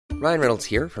Ryan Reynolds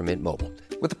here from Mint Mobile.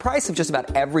 With the price of just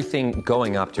about everything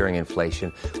going up during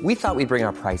inflation, we thought we'd bring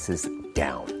our prices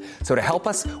down. So to help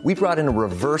us, we brought in a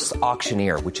reverse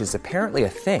auctioneer, which is apparently a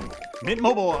thing. Mint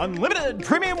Mobile Unlimited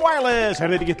Premium Wireless. How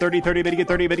to get 30, 30, bit to get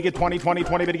 30, bit to get 20, 20,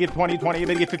 20, bit to get 20, 20,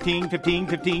 bit to get 15, 15,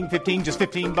 15, 15, just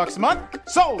 $15 a month?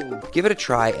 Sold! Give it a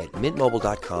try at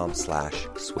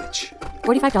mintmobile.com/switch.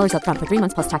 $45 up front for 3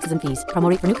 months plus taxes and fees. Promo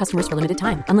rate for new customers for limited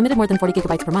time. Unlimited more than 40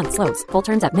 gigabytes per month. Slows full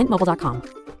terms at mintmobile.com.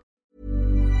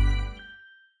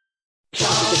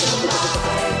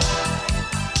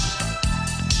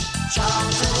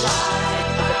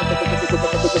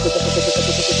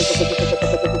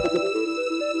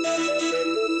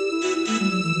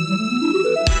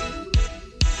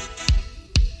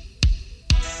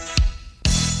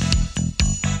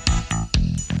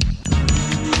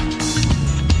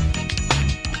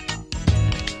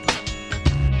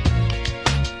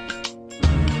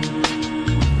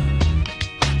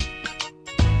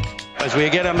 As we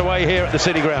get underway here at the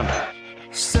City Ground.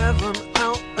 7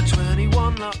 out of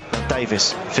 21.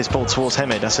 Davis, fist ball towards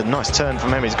Hemed. That's a nice turn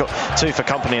from Hemed. He's got 2 for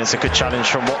company, and it's a good challenge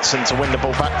from Watson to win the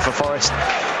ball back for Forest.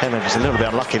 Hemed was a little bit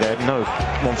unlucky there. No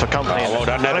one for company. Well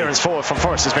done, clearance forward from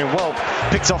Forest has been well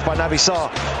picked off by Naby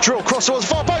Sarr. Drill cross towards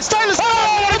far post. Taylor scores!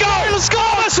 Oh, what a goal! Taylor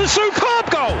scores! That's a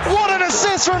superb goal! What an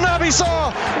assist from Naby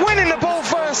Sarr, winning the ball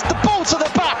first. The ball to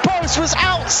the back post was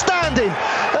outstanding,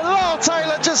 and Lyle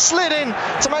Taylor just slid in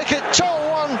to make it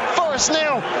Charlton 1, Forest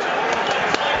 0.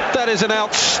 That is an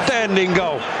outstanding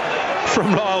goal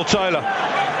from Lyle Taylor,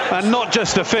 and not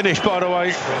just the finish, by the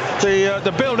way.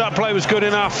 The build-up play was good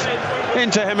enough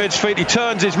into Hemed's feet. He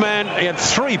turns his man. He had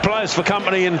 3 players for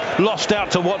company and lost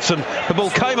out to Watson. The ball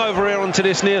came over here onto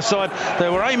this near side. They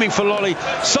were aiming for Lolly.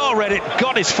 Sarr read it,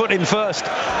 got his foot in first.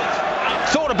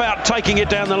 Thought about taking it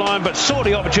down the line, but saw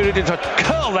the opportunity to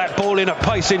curl that ball in at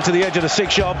pace into the edge of the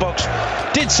 6-yard box.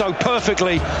 Did so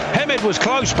perfectly. Hemed was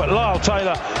close, but Lyle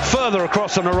Taylor further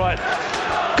across on the right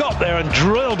got there and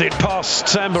drilled it past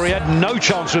Samba. He had no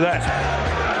chance with that.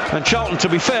 And Charlton, to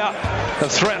be fair, have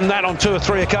threatened that on 2 or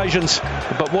 3 occasions.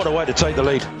 But what a way to take the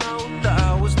lead.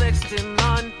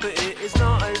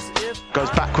 Goes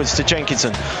backwards to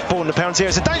Jenkinson. Ball in the penalty area.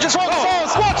 It's a dangerous one. Oh,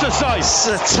 what a save! It's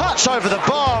a touch over the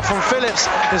bar from Phillips.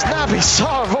 As Naby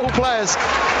Sarr, of all players,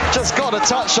 just got a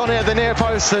touch on it at the near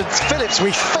post. And Phillips,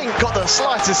 we think, got the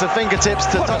slightest of fingertips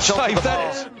to touch on the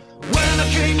bar. When I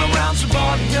came around,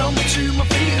 somebody held me to my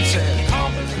feet and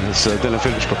said, As Dylan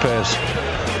Phillips prepares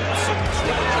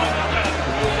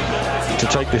to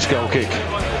take this goal kick.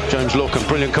 James Lorcan,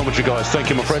 brilliant commentary, guys. Thank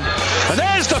you, my friend. And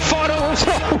there's the final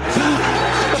result.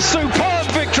 A superb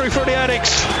victory for the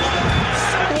Addicts.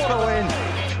 What a win.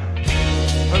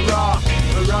 hurrah,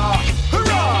 hurrah,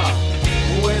 hurrah,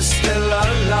 we're still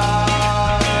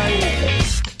alive.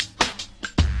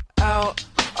 Out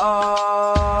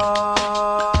of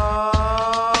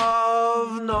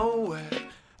nowhere.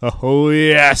 Oh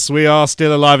yes, we are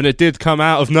still alive, and it did come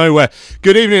out of nowhere.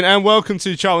 Good evening and welcome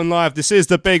to Charlton Live. This is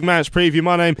the big match preview.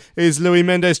 My name is Louis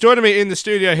Mendes. Joining me in the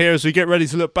studio here as we get ready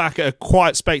to look back at a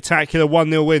quite spectacular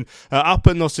 1-0 win up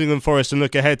at Nottingham Forest and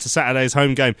look ahead to Saturday's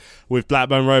home game with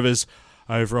Blackburn Rovers.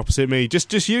 Over opposite me,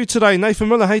 just you today, Nathan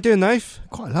Muller. How you doing, Nath?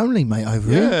 Quite lonely, mate,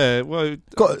 over here. Yeah, well,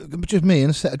 got just me and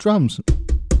a set of drums.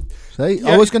 See, Yeah.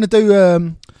 I was going to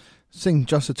do sing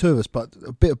just the 2 of us, but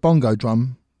a bit of bongo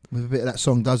drum with a bit of that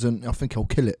song doesn't. I think I'll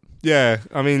kill it. yeah.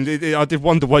 I mean, I did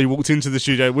wonder why you walked into the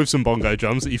studio with some bongo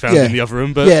drums that you found in the other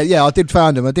room. But yeah, I did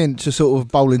find them. I didn't just sort of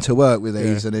bowl into work with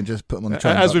these and then just put them on the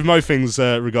train. As with most things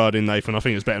regarding Nathan, I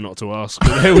think it's better not to ask.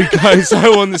 But there we go.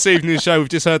 So on this evening's show, we've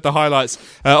just heard the highlights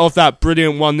of that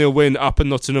brilliant 1-0 win up at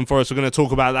Nottingham Forest. We're going to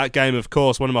talk about that game, of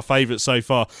course, one of my favourites so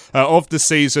far of the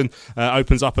season.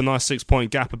 Opens up a nice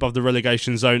 6-point gap above the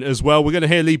relegation zone as well. We're going to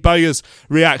hear Lee Bowyer's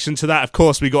reaction to that. Of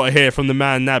course, we got to hear from the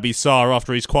man Naby Sarr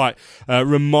after his quite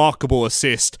remarkable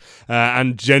assist.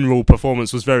 And general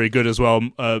performance was very good as well,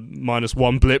 minus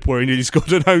one blip where he nearly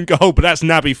scored an own goal, but that's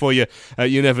Naby for you.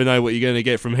 You never know what you're going to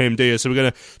get from him, do you? So we're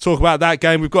going to talk about that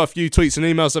game. We've got a few tweets and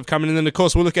emails that have come in, and then of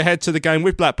course we'll look ahead to the game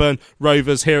with Blackburn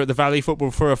Rovers here at the Valley.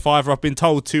 Football for a fiver. I've been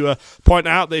told to point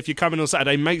out that if you're coming on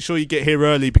Saturday, make sure you get here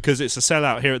early because it's a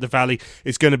sellout here at the Valley.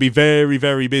 It's going to be very,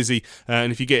 very busy,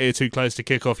 and if you get here too close to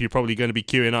kick-off, you're probably going to be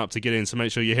queuing up to get in, so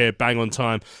make sure you're here bang on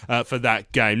time for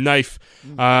that game. Nath,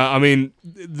 I mean,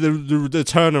 the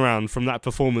turnaround from that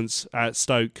performance at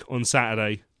Stoke on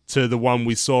Saturday to the one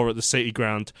we saw at the City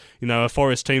Ground. You know, a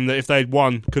Forest team that if they'd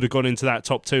won could have gone into that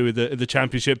top 2 of the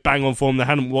Championship. Bang on form. They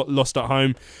hadn't lost at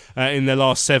home in their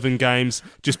last 7 games.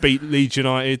 Just beat Leeds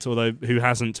United, although who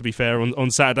hasn't, to be fair,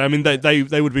 on Saturday. I mean, they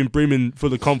would have been brimming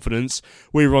full of confidence.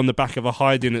 We were on the back of a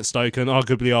hiding at Stoke, and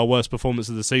arguably our worst performance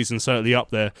of the season, certainly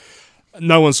up there.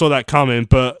 No one saw that coming,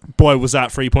 but boy, was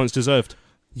that 3 points deserved.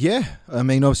 Yeah, I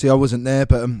mean, obviously I wasn't there,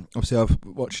 but obviously I've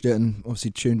watched it and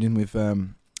obviously tuned in with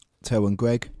Tel and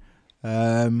Greg.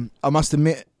 I must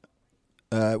admit,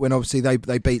 when obviously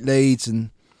they beat Leeds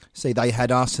and see they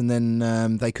had us, and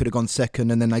then they could have gone second,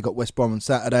 and then they got West Brom on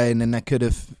Saturday, and then they could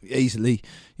have easily,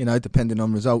 you know, depending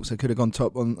on results, they could have gone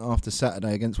top on after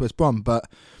Saturday against West Brom. But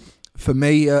for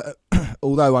me,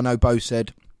 although I know Bo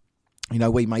said, you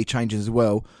know, we made changes as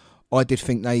well, I did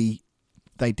think they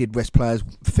did rest players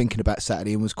thinking about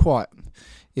Saturday, and was quite.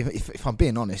 If I'm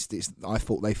being honest, I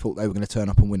thought they were going to turn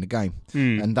up and win the game,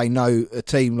 and they know a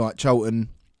team like Charlton.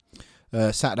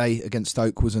 Saturday against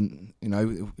Stoke wasn't, you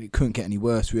know, it couldn't get any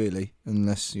worse really,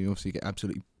 unless you obviously get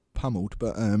absolutely pummeled.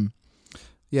 But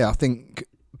yeah, I think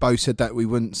Bo said that we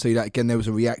wouldn't see that again. There was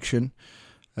a reaction,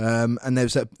 and there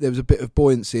was a bit of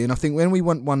buoyancy, and I think when we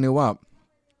went 1-0 up,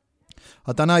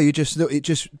 I don't know. You just look. It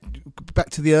just back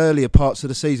to the earlier parts of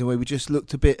the season where we just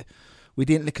looked a bit. We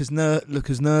didn't look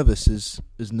as nervous as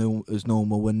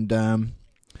normal. And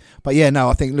but yeah, no.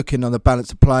 I think looking on the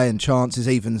balance of play and chances,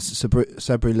 even Sabri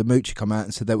Lamucci come out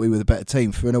and said that we were the better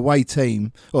team for an away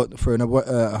team, or for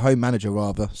a home manager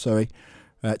rather. Sorry,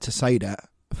 to say that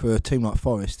for a team like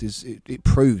Forest it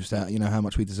proves that, you know, how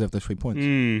much we deserve those 3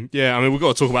 points. Yeah, I mean, we've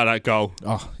got to talk about that goal.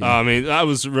 Oh, yeah. I mean, that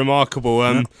was remarkable.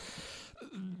 Yeah.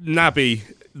 Naby,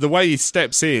 the way he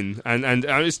steps in, and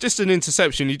it's just an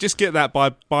interception. You just get that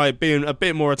by being a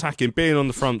bit more attacking, being on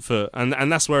the front foot,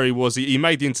 and that's where he was. He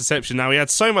made the interception. Now, he had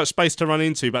so much space to run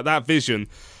into, but that vision,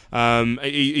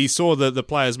 he saw the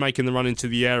players making the run into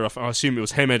the air. I assume it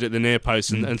was Hemed at the near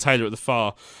post and Taylor at the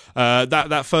far.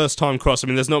 That first time cross, I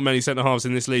mean, there's not many centre-halves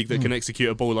in this league that can execute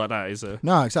a ball like that, is there?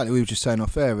 No, exactly. We were just saying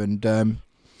off air, and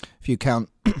if you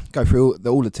go through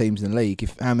all the teams in the league,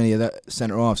 how many of the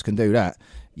centre-halves can do that?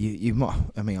 You might.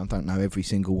 I mean, I don't know every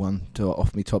single one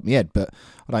off me top of my head, but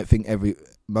I don't think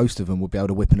most of them would be able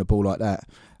to whip in a ball like that.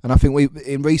 And I think we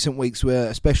in recent weeks, where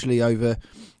especially over,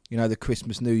 you know, the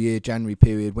Christmas, New Year, January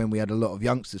period, when we had a lot of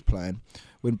youngsters playing,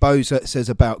 when Bo says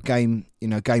about game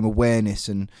awareness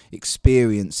and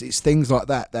experience, it's things like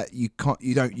that you can't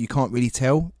really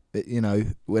tell, you know,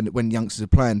 when youngsters are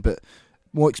playing, but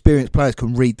more experienced players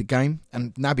can read the game,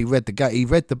 and Naby read the game. He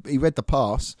read the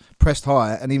pass, pressed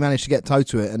higher, and he managed to get toe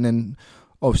to it. And then,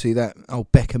 obviously, that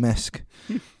old Beckham-esque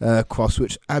cross,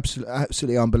 which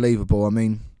absolutely unbelievable. I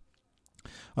mean,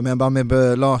 I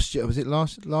remember last year. Was it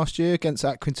last year against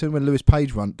Accrington when Lewis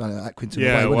Page done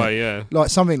Accrington away? Yeah, like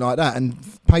something like that. And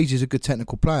Page is a good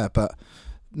technical player, but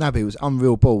Naby was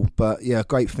unreal ball. But yeah,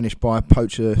 great finish by a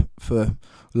poacher for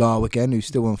Lau again, who's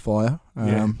still on fire.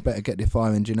 Better get the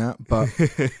fire engine out, but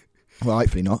well,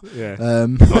 hopefully not. Yeah,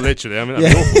 not literally. I mean,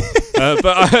 that'd be awful.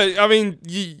 But I mean,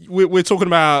 we're talking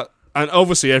about, and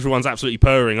obviously everyone's absolutely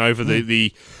purring over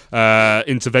the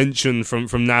intervention from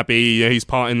Naby. He's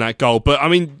part in that goal, but I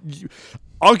mean,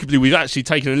 arguably we've actually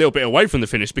taken a little bit away from the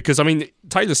finish, because I mean,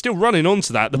 Taylor's still running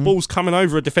onto that. The ball's coming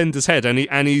over a defender's head,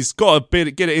 and he's got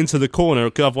to get it into the corner.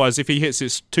 Otherwise, if he hits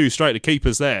it too straight, the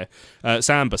keeper's there,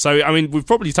 Samba. So I mean, we've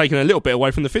probably taken a little bit away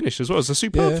from the finish as well. It's a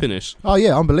superb finish. Oh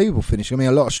yeah, unbelievable finish. I mean,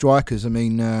 a lot of strikers. I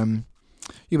mean,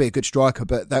 you'd be a good striker,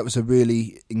 but that was a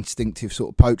really instinctive sort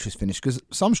of poacher's finish, because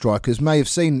some strikers may have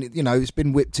seen, you know, it's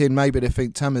been whipped in. Maybe they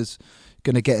think Tamer's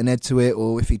going to get an head to it,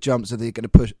 or if he jumps, are they going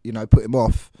to put him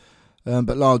off?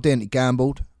 But Lyle didn't. He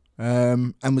gambled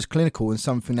and was clinical, and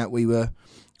something that we were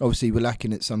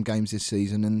lacking at some games this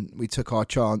season. And we took our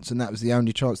chance, and that was the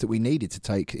only chance that we needed to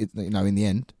take. You know, in the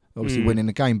end, obviously winning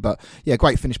the game. But yeah,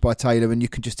 great finish by Taylor, and you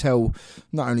can just tell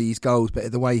not only his goals,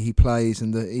 but the way he plays,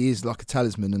 and he is like a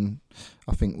talisman. And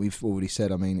I think we've already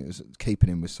said, I mean, it was keeping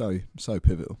him was so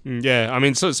pivotal. Yeah, I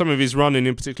mean, so some of his running,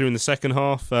 in particular in the second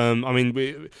half, I mean,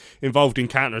 we involved in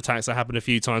counter-attacks that happened a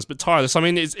few times, but tireless. I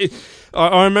mean,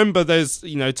 I remember there's,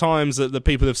 you know, times that the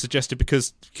people have suggested,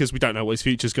 because we don't know what his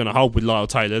future's going to hold with Lyle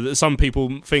Taylor, that some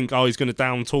people think, he's going to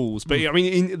down tools. But I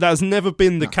mean, that's never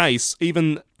been the case,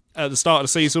 even at the start of the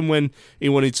season when he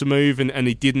wanted to move and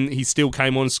he didn't. He still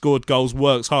came on, scored goals,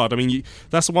 works hard. I mean,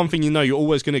 that's the one thing, you know, you're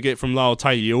always going to get from Lyle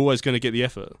Taylor. You're always going to get the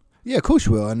effort. Yeah, of course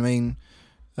you will. I mean,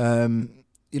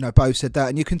 you know, Bo said that,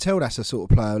 and you can tell that's the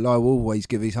sort of player. Lyle will always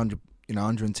give his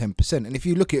 110%. And if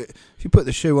you put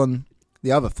the shoe on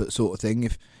the other foot, sort of thing,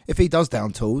 if he does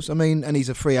down tools, I mean, and he's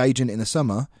a free agent in the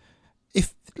summer,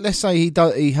 if let's say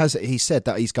he said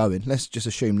that he's going. Let's just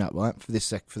assume that, right? For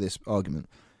this argument,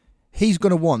 he's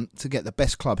going to want to get the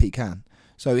best club he can.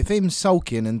 So if him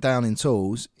sulking and down in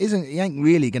tools, he ain't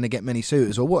really going to get many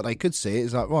suitors. Or what they could see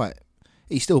is like, right,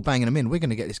 he's still banging them in. We're going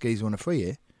to get this geezer on a free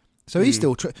here. So he's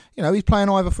still, he's playing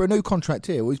either for a new contract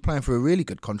here or he's playing for a really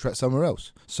good contract somewhere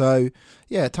else. So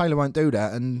yeah, Taylor won't do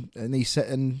that, and he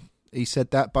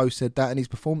said that, Bo said that, and his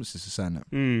performances are saying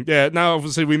that. Yeah. Now,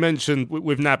 obviously, we mentioned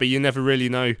with Naby, you never really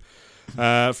know.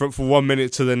 From 1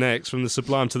 minute to the next, from the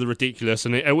sublime to the ridiculous,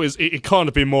 and it can't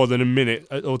have been more than a minute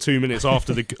or 2 minutes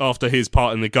after his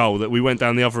part in the goal that we went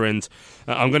down the other end.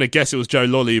 I'm going to guess it was Joe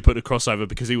Lolly who put the crossover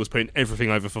because he was putting everything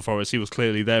over for Forest. He was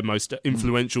clearly their most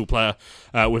influential player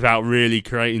without really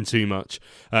creating too much.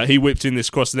 He whipped in this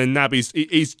cross, and then Naby's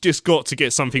he's just got to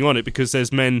get something on it because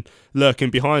there's men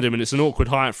lurking behind him, and it's an awkward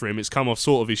height for him. It's come off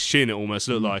sort of his shin, it almost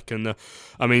looked like, and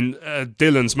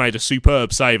Dylan's made a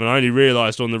superb save, and I only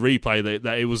realised on the replay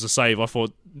that it was a save. I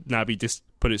thought Naby just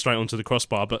put it straight onto the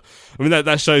crossbar, but I mean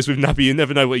that shows with Naby you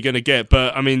never know what you're going to get.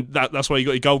 But I mean that's why you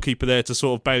got your goalkeeper there to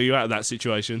sort of bail you out of that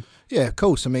situation. Yeah, of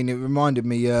course. I mean it reminded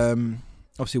me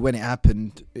obviously when it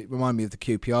happened, it reminded me of the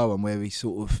QPR one where he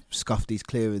sort of scuffed his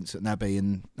clearance at Naby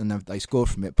and they scored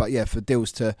from it. But yeah, for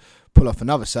Dills to pull off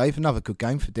another save, another good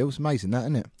game for Dills, amazing that,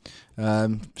 isn't it?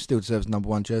 Still deserves number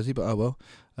 1 jersey, but oh well.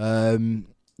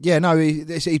 Yeah, no,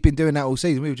 he's been doing that all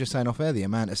season. We were just saying off air the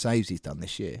amount of saves he's done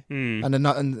this year,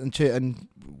 and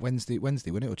Wednesday, wasn't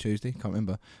it, or Tuesday? Can't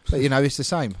remember. But it's the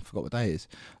same. I forgot what day it is.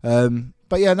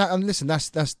 But yeah, and listen, that's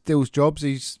Dill's jobs.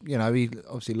 He's he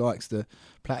obviously likes the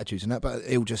platitudes and that, but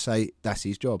he'll just say that's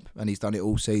his job, and he's done it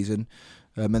all season.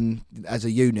 And as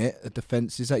a unit, a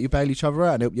defence is that you bail each other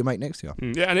out and help your mate next to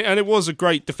you. Yeah, and it was a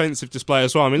great defensive display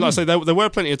as well. I mean, like I say, there were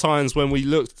plenty of times when we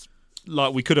looked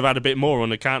like we could have had a bit more on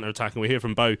the counter attack, and we hear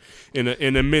from Bo in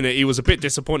a minute. He was a bit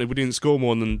disappointed we didn't score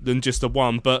more than just the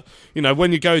one. But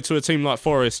when you go to a team like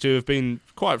Forest, who have been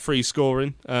quite free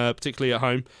scoring, particularly at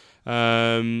home.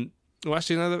 Well,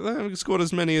 actually, no, they haven't scored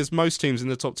as many as most teams in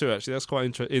the top 2. Actually, that's quite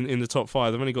interesting. In the top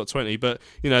 5, they've only got 20. But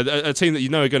a team that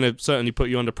are going to certainly put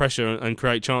you under pressure and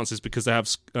create chances because they have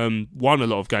won a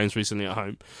lot of games recently at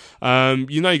home.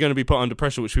 You're going to be put under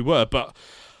pressure, which we were, but.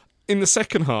 In the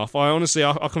second half, I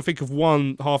can think of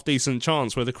one half-decent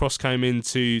chance where the cross came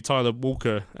into Tyler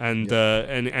Walker and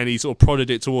he sort of prodded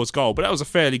it towards goal. But that was a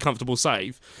fairly comfortable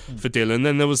save for Dylan.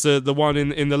 Then there was the one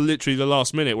in the literally the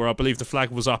last minute where I believe the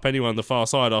flag was up anyway on the far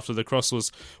side after the cross was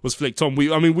flicked on.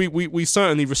 We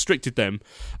certainly restricted them,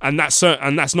 and that's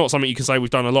not something you can say we've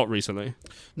done a lot recently.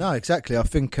 No, exactly. I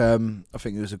think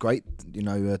it was a great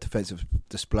defensive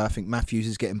display. I think Matthews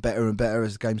is getting better and better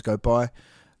as the games go by.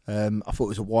 I thought it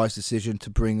was a wise decision to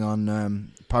bring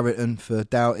on Purrington for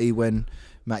Doughty when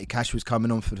Matty Cash was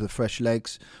coming on for the fresh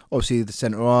legs. Obviously, the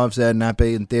centre halves there,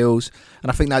 Naby and Dills,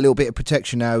 and I think that little bit of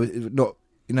protection now, not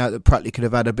that Pratley could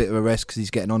have had a bit of a rest because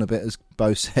he's getting on a bit, as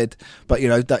Bo said. But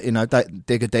that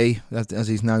Digger D, as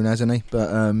he's known, hasn't he? But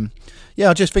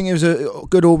I just think it was a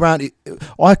good all round.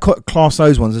 I class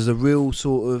those ones as a real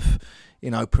sort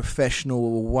of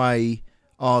professional away.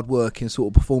 Hard-working sort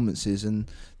of performances, and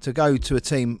to go to a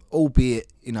team, albeit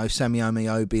Sammy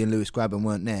Obi and Lewis Grabban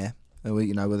weren't there, where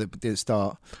they didn't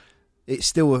start. It's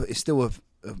still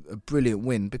a brilliant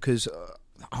win because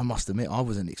I must admit I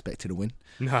wasn't expecting a win.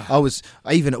 No. I was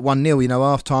even at 1-0.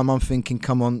 Half time I'm thinking,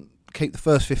 come on, keep the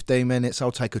first 15 minutes.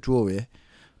 I'll take a draw here,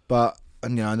 but.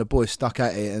 And the boys stuck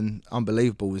at it, and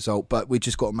unbelievable result. But we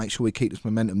just got to make sure we keep this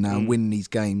momentum now and win these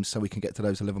games so we can get to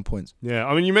those 11 points. Yeah,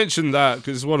 I mean, you mentioned that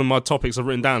because it's one of my topics I've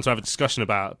written down to have a discussion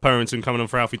about Purrington coming on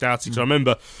for Alfie Doughty. Because I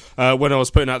remember when I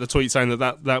was putting out the tweet saying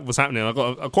that was happening, I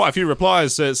got quite a few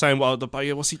replies saying, "Well,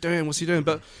 what's he doing? What's he doing?"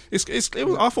 But I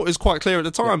thought it was quite clear at the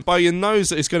time. Yeah. Bayern knows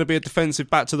that it's going to be a defensive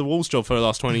back to the walls job for the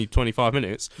last 20-25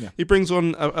 minutes. Yeah. He brings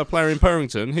on a player in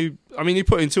Purrington who, he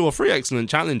put in 2 or 3 excellent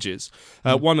challenges,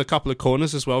 won a couple of corners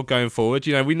as well going forward.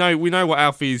 We know what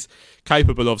Alfie's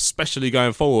capable of, especially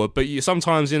going forward. But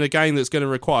sometimes in a game that's going to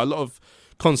require a lot of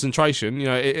concentration,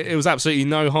 it was absolutely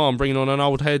no harm bringing on an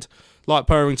old head like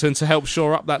Purrington to help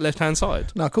shore up that left-hand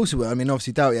side. No, of course it will.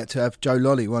 Obviously Doughty had to have Joe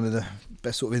Lolly, one of the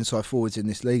best sort of inside forwards in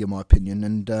this league, in my opinion,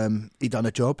 and he done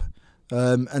a job.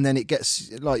 And then it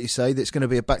gets, like you say, that's going to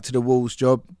be a back to the walls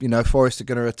job. Forest are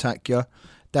going to attack you.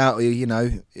 Doughty,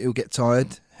 he'll get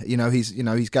tired.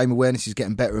 His game awareness is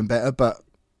getting better and better, but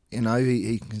he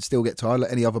can still get tired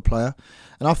like any other player.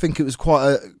 And I think it was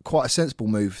quite a sensible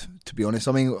move, to be honest.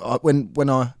 When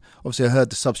I obviously heard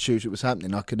the substitute that was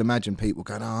happening, I could imagine people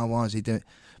going, "Oh, why is he doing it?"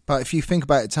 But if you think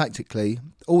about it tactically,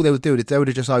 all they would do is they would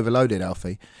have just overloaded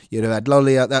Alfie. You'd have had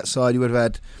Lolly out that side. You would have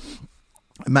had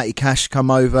Matty Cash come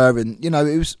over, and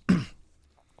it was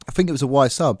I think it was a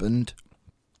wise sub, and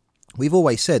we've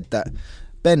always said that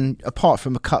Ben, apart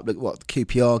from a couple of the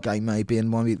QPR game maybe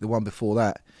and the one before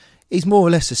that, he's more or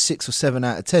less a 6 or 7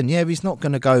 out of 10. Yeah, he's not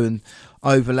going to go and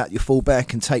overlap your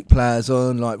fullback and take players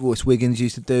on like Royce Wiggins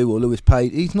used to do or Lewis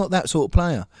Page. He's not that sort of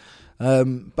player.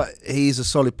 But he's a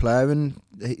solid player, and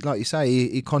like you say,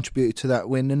 he contributed to that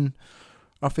win, and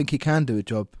I think he can do a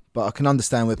job. But I can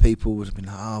understand where people would have been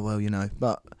like,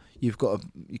 but you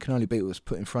can only beat what's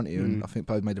put in front of you, and I think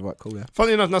Bo made the right call there.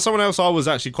 Funny enough, now someone else I was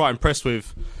actually quite impressed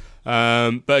with,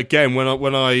 but again,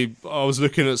 when I was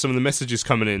looking at some of the messages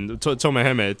coming in, Tomer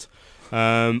Hemed.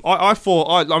 I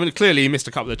thought, clearly he missed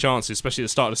a couple of chances, especially at the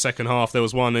start of the second half. There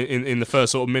was one in the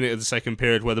first sort of minute of the second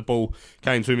period where the ball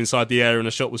came to him inside the area and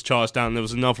a shot was charged down. There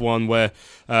was another one where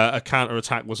a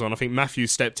counter-attack was on. I think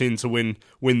Matthews stepped in to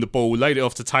win the ball, laid it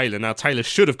off to Taylor. Now, Taylor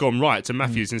should have gone right to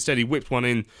Matthews. Instead, he whipped one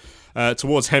in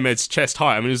towards Hemed's chest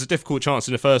height. It was a difficult chance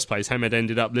in the first place. Hemed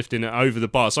ended up lifting it over the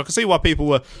bar. So I can see why people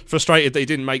were frustrated that he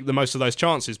didn't make the most of those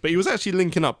chances. But he was actually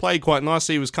linking up play quite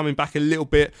nicely. He was coming back a little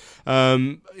bit,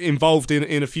 involved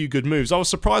in a few good moves. I was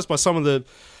surprised by some of the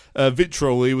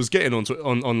vitriol he was getting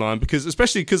online, because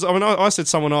I said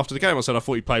someone after the game, I said I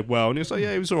thought he played well, and he was like,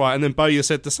 yeah, he was all right. And then Bowyer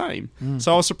said the same.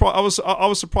 So I was surprised. I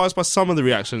was surprised by some of the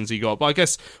reactions he got. But I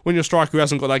guess when you're a striker who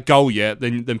hasn't got that goal yet,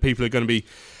 then people are going to be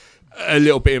a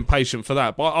little bit impatient for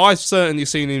that. But I've certainly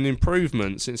seen an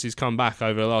improvement since he's come back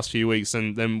over the last few weeks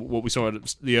and then what we saw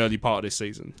at the early part of this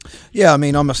season. Yeah, I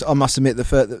must admit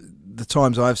the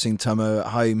times I've seen Tomer at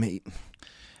home,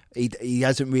 he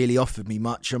hasn't really offered me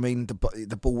much.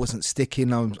 The ball wasn't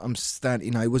sticking. I'm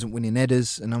standing, he wasn't winning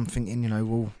headers, and I'm thinking,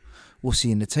 well, what's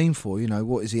he in the team for?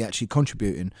 What is he actually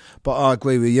contributing? But I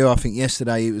agree with you. I think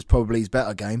yesterday it was probably his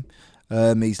better game.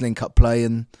 His link-up play,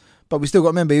 but we still got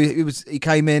to remember he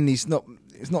came in. He's not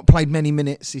played many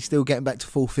minutes. He's still getting back to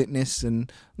full fitness, and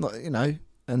not I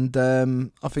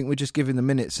think we're just giving the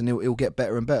minutes, and he'll get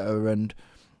better and better.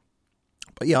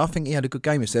 But yeah, I think he had a good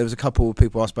game yesterday. There was a couple of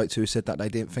people I spoke to who said that they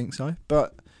didn't think so.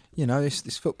 But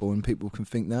it's football, and people can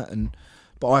think that.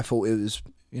 But I thought it was.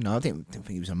 I didn't think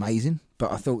he was amazing, but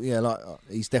I thought,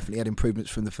 he's definitely had improvements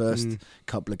from the first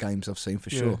couple of games I've seen for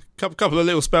sure. Couple of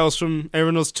little spells from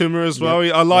Aaron Oztumer as well.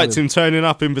 I liked him turning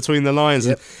up in between the lines.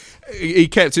 Yep. And he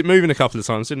kept it moving a couple of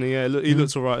times, didn't he? Yeah, he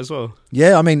looked all right as well.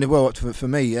 Yeah, for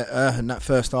me, in that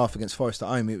first half against Forest at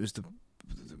home, it was the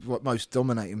most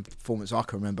dominating performance I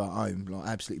can remember at home.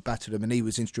 Absolutely battered him, and he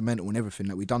was instrumental in everything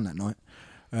that we done that night.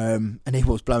 And he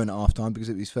was blowing at half time because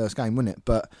it was his first game, wasn't it?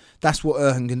 But that's what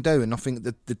Erhan can do, and I think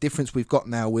the difference we've got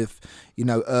now with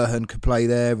Erhan can play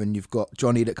there, and you've got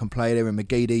Johnny that can play there, and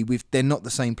McGeady. They're not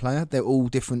the same player; they're all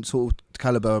different sort of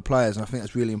calibre of players, and I think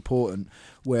that's really important.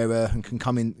 Where Erhan can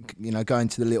come in, go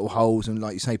into the little holes and,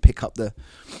 like you say, pick up the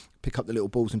little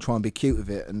balls and try and be cute with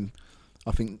it. And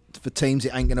I think for teams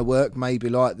it ain't going to work. Maybe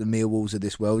like the Millwalls of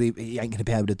this world, he ain't going to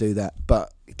be able to do that.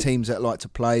 But teams that like to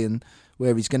play and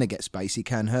where he's going to get space, he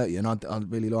can hurt you, and I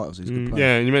really like Ozzy. He's a good player.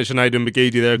 Yeah, and you mentioned Aidan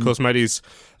McGeady there, of course, made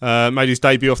his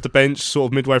debut off the bench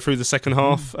sort of midway through the second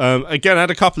half. Again,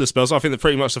 had a couple of spells. I think that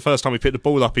pretty much the first time he picked the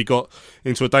ball up, he got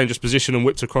into a dangerous position and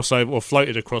whipped across over, or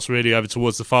floated across really over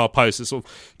towards the far post. It sort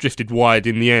of drifted wide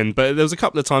in the end. But there was a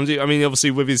couple of times,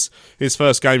 obviously with his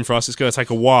first game for us, it's going to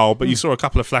take a while, but you saw a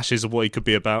couple of flashes of what he could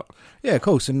be about. Yeah, of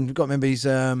course, and you've got to remember he's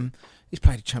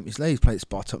played the Champions League. He's played at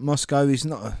Spartak Moscow. He's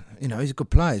not, he's a good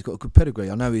player. He's got a good pedigree.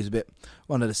 I know he's a bit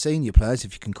one of the senior players,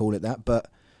 if you can call it that,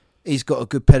 but he's got a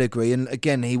good pedigree. And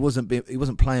again, he wasn't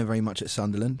playing very much at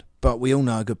Sunderland, but we all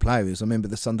know how good player he is. I remember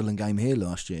the Sunderland game here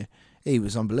last year. He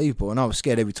was unbelievable, and I was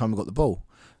scared every time he got the ball.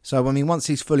 So once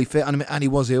he's fully fit, and he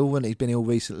was ill, and he's been ill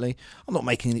recently. I'm not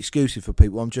making an excuse for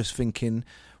people. I'm just thinking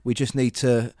we just need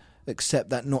to accept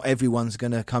that not everyone's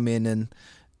going to come in and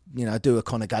do a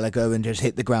Conor Gallagher and just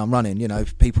hit the ground running.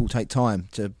 People take time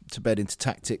to bed into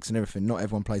tactics and everything. Not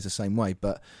everyone plays the same way.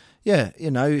 But, yeah,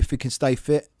 if we can stay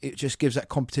fit, it just gives that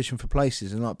competition for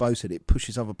places. And like Bo said, it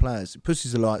pushes other players. It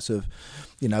pushes the likes of,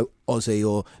 Ozzy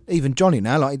or even Johnny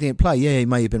now. Like, he didn't play. Yeah, he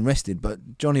may have been rested,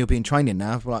 but Johnny will be in training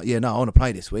now. Like, yeah, no, I want to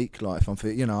play this week. Like, if I'm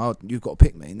fit, you've got to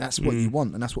pick me. And that's what you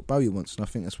want. And that's what Bowyer wants. And I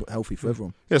think that's healthy for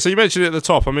everyone. Yeah, so you mentioned it at the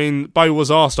top. Bowyer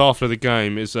was asked after the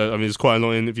game. It's quite a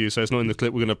long interview, so it's not in the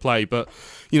clip we're going to play. But,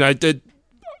 did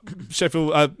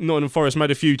Sheffield, Nottingham Forest made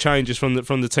a few changes from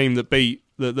the team that beat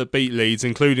Leeds,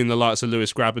 including the likes of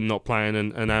Lewis Grabban not playing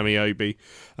and Amiobi.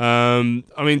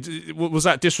 Was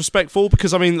that disrespectful?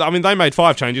 Because they made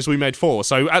 5 changes, we made 4.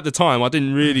 So at the time, I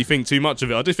didn't really think too much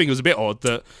of it. I did think it was a bit odd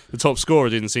that the top scorer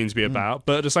didn't seem to be about.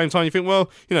 But at the same time, you think,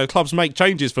 well, clubs make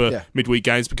changes for midweek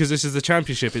games because this is the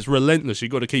Championship. It's relentless.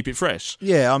 You've got to keep it fresh.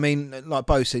 Yeah, like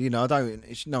Bo said, no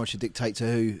one should dictate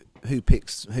to who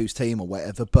picks whose team or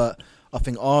whatever, but I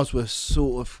think ours was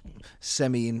sort of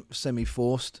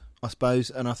semi-forced, I suppose,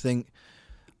 and I think,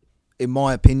 in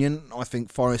my opinion, I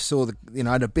think Forest saw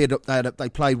they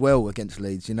played well against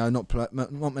Leeds.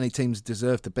 Not many teams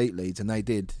deserved to beat Leeds, and they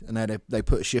did, and they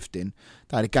put a shift in.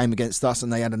 They had a game against us,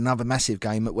 and they had another massive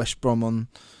game at West Brom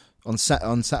on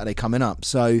Saturday coming up.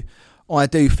 So I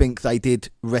do think they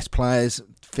did rest players,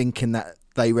 thinking that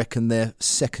they reckon their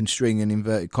second string, in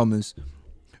inverted commas,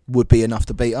 would be enough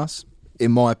to beat us,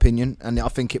 in my opinion. And I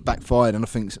think it backfired, and I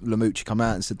think Lamucci come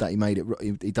out and said that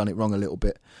he done it wrong a little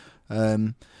bit.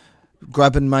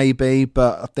 Graben maybe,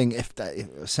 but I think if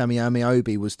Sammy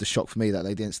Ameobi was the shock for me that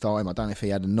they didn't start him. I don't know if he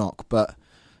had a knock, but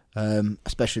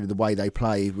especially the way they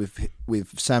play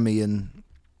with Sammy and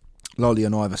Lolly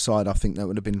on either side, I think that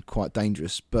would have been quite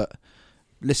dangerous. But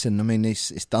listen, I mean,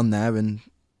 it's done now, and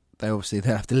they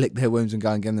have to lick their wounds and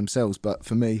go and get them themselves. But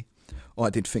for me,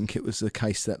 I did think it was the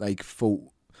case that they thought,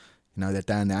 they're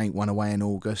down there, ain't won away in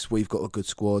August. We've got a good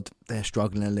squad. They're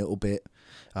struggling a little bit.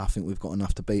 I think we've got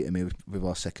enough to beat them with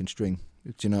our second string.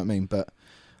 Do you know what I mean? But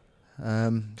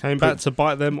came back to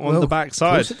bite them on the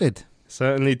backside. Of course it did.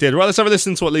 Certainly did. Right, let's have a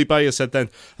listen to what Lee Bowyer said then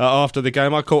after the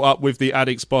game. I caught up with the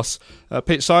Addicts boss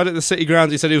pitch side at the City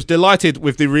Ground. He said he was delighted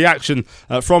with the reaction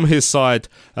from his side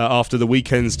after the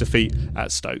weekend's defeat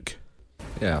at Stoke.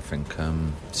 Yeah, I think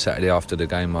Saturday after the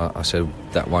game I said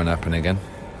that won't happen again.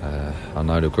 I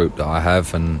know the group that I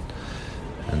have, and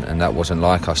that wasn't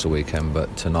like us the weekend,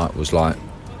 but tonight was like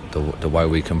the way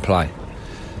we can play.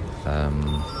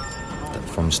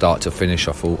 From start to finish,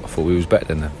 I thought we was better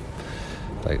than them.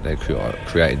 They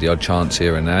created the odd chance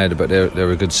here and there, but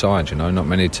they're a good side. Not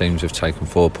many teams have taken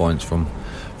 4 points from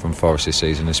Forest this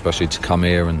season, especially to come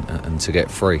here and to get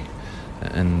 3.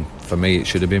 And for me, it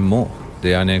should have been more.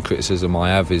 The only criticism I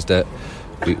have is that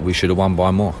we should have won by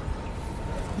more.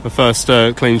 The first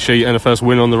clean sheet and the first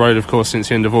win on the road, of course, since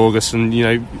the end of August. And,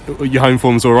 your home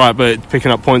form's all right, but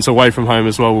picking up points away from home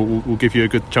as well will give you a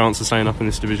good chance of staying up in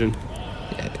this division.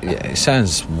 Yeah, it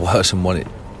sounds worse than what it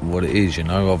is,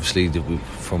 Obviously,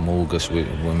 from August,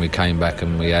 when we came back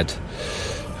and we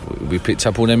picked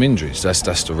up all them injuries.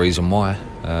 That's the reason why.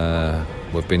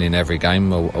 We've been in every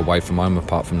game away from home,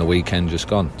 apart from the weekend just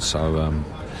gone. So,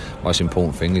 most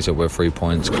important thing is that we're 3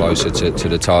 points closer to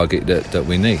the target that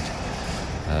we need.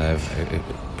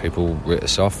 People writ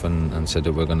us off and said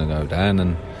that we're going to go down,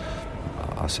 and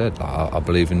I said I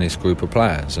believe in this group of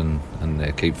players, and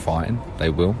they keep fighting. They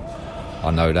will. I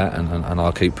know that, and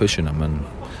I'll keep pushing them,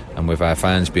 and with our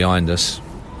fans behind us,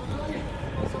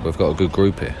 we've got a good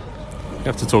group here. You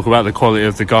have to talk about the quality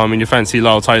of the goal. I mean, you fancy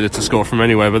Lyle Taylor to score from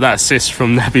anywhere, but that assist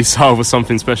from Naby Sarr was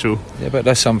something special. Yeah, but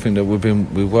that's something that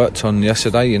we worked on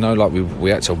yesterday. We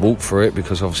had to walk through it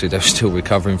because obviously they're still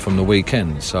recovering from the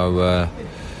weekend. So.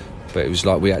 But it was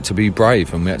like we had to be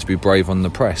brave, and we had to be brave on the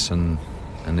press, and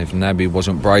if Naby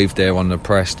wasn't brave there on the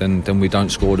press, then we don't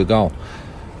score the goal,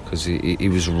 because he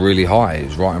was really high. He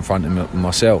was right in front of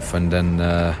myself, and then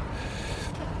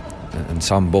and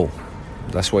some ball.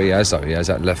 That's what he has, though. He has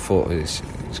that left foot. He's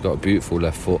got a beautiful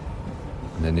left foot,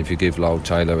 and then if you give Lyle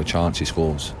Taylor a chance, he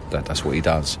scores. That's what he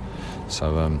does.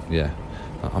 So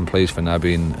I'm pleased for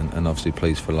Naby, and obviously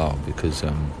pleased for Lyle, because.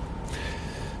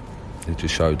 It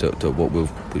just showed that what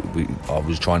I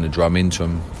was trying to drum into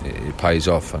him, it pays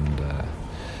off, and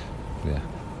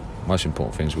most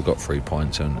important thing is we've got 3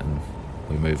 points and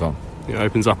we move on. It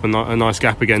opens up a nice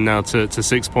gap again now to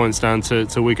 6 points down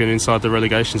to Wigan inside the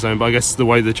relegation zone. But I guess the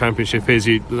way the Championship is,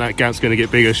 that gap's going to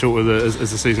get bigger shorter as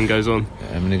the season goes on.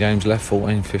 How many games left?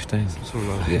 14, 15?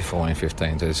 Yeah, 14,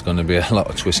 15. There's going to be a lot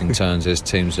of twists and turns. There's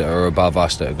teams that are above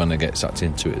us that are going to get sucked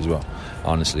into it as well. I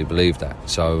honestly believe that.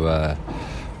 So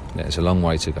it's a long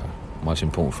way to go. Most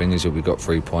important thing is that we've got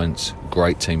 3 points.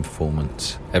 Great team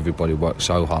performance. Everybody worked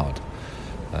so hard.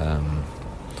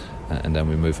 And then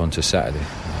we move on to Saturday.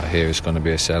 I hear it's going to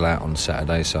be a sellout on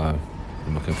Saturday, so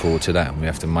I'm looking forward to that. And we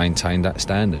have to maintain that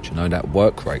standard, that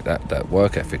work rate, that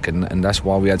work ethic, and that's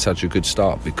why we had such a good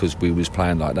start, because we was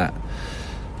playing like that.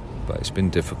 But it's been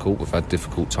difficult. We've had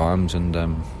difficult times,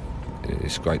 and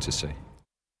it's great to see.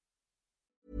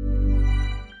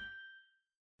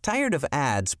 Tired of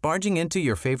ads barging into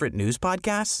your favorite news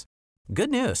podcasts? Good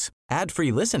news.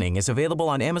 Ad-free listening is available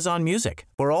on Amazon Music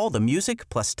for all the music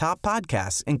plus top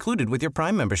podcasts included with your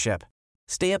Prime membership.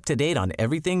 Stay up to date on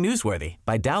everything newsworthy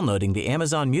by downloading the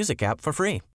Amazon Music app for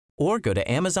free, or go to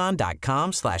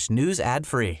amazon.com/news ad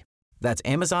free. That's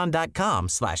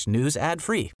amazon.com/news ad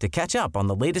free to catch up on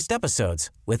the latest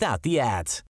episodes without the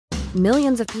ads.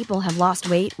 Millions of people have lost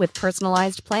weight with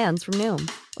personalized plans from Noom.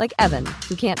 Like Evan,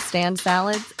 who can't stand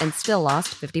salads and still lost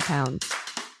 50 pounds.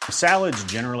 Salads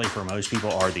generally for most people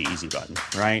are the easy button,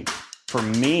 right? For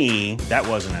me, that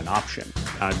wasn't an option.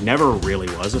 I never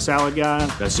really was a salad guy.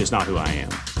 That's just not who I am.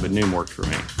 But Noom worked for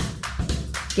me.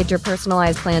 Get your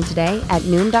personalized plan today at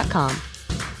Noom.com.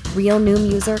 Real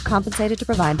Noom user compensated to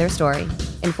provide their story.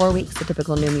 In 4 weeks, the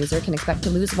typical Noom user can expect to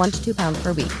lose 1 to 2 pounds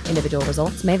per week. Individual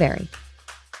results may vary.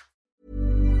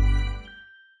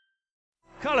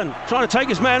 Cullen trying to take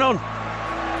his man on.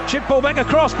 Chip ball back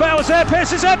across. Bowers there.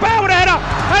 Pearce is there. Bauer with a header.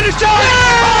 And it's Johnny.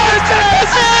 Oh, it's it!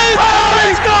 Oh,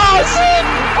 he scores!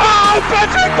 Oh,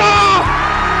 Patrick Barr!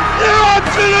 You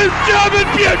absolute German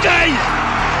beauty!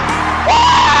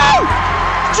 Wow!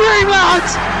 Dreamland!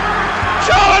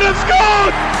 Charlton have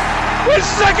scored! With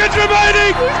seconds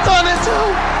remaining! We've done it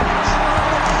all!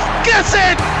 Get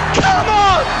in! Come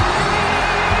on!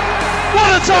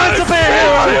 What a time to be a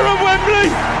hero! Here at Wembley!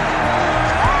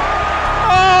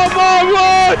 Oh my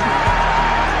word!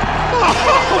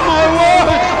 Oh my word!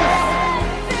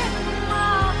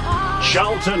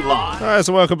 Charlton Live. All right,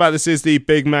 so welcome back. This is the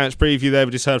big match preview there.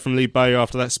 We just heard from Lee Bowyer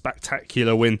after that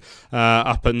spectacular win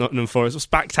up at Nottingham Forest. Well,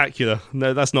 spectacular.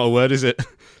 No, that's not a word, is it?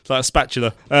 It's like a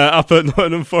spatula. Up at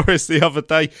Nottingham Forest the other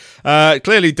day.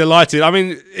 Clearly delighted. I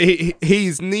mean,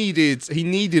 he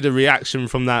needed a reaction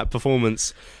from that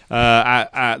performance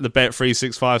at the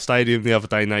Bet365 Stadium the other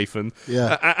day, Nathan.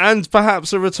 Yeah. And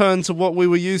perhaps a return to what we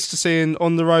were used to seeing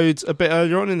on the road a bit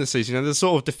earlier on in the season. You know, the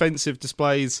sort of defensive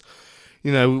displays,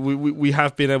 you know, we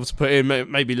have been able to put in,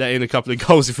 maybe let in a couple of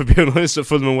goals if we're being honest, at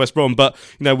Fulham and West Brom, but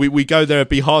you know, we go there, it'd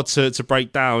be hard to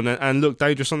break down and look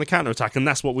dangerous on the counter-attack, and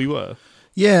that's what we were.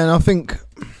 Yeah, and I think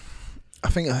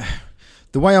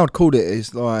the way I'd call it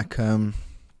is like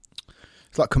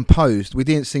it's like composed. We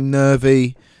didn't seem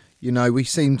nervy, you know, we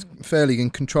seemed fairly in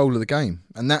control of the game,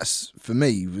 and that's, for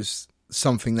me, was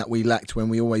something that we lacked when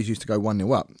we always used to go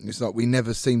 1-0 up. It's like we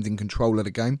never seemed in control of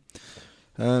the game.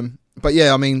 But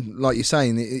yeah, I mean, like you're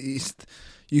saying,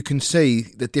 you can see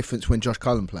the difference when Josh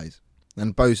Cullen plays.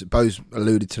 And Bo's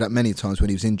alluded to that many times when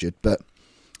he was injured. But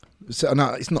so,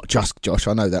 no, it's not just Josh,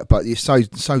 I know that. But it's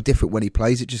so different when he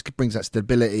plays. It just brings that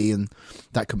stability and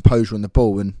that composure on the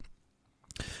ball. And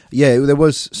yeah, there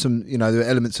was some, you know, there were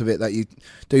elements of it that you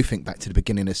do think back to the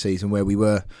beginning of the season where we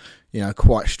were, you know,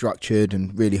 quite structured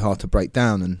and really hard to break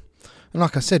down. And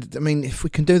like I said, I mean, if we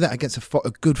can do that against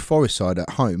a good Forest side at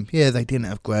home, yeah, they didn't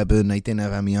have Grabban, they didn't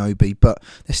have Amiobi, but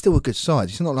they're still a good side.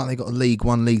 It's not like they got a League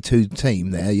 1, League 2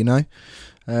 team there, you know.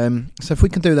 So if we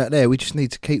can do that there, we just need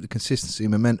to keep the consistency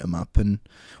and momentum up, and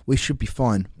we should be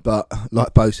fine. But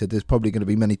like Bo said, there's probably going to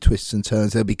be many twists and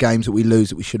turns. There'll be games that we lose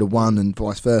that we should have won, and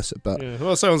vice versa. But yeah.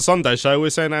 Well, so on Sunday's show,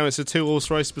 we're saying now it's a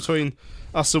 2-horse race between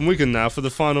us and Wigan now for the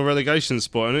final relegation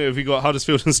spot. And if we got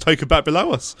Huddersfield and Stoke back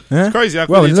below us, yeah. It's crazy how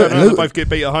quickly they both get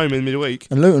beat at home in midweek.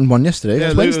 And Luton won yesterday.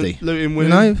 Yeah, Wednesday. Luton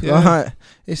winning. You know, like,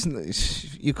 it's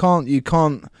you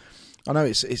can't. I know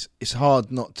it's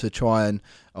hard not to try and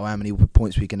how many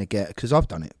points we're going to get, because I've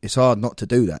done it. It's hard not to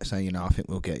do that, saying, you know, I think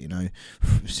we'll get, you know,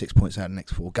 6 points out of the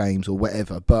next 4 games or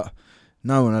whatever, but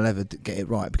no one will ever get it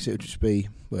right, because it would just be,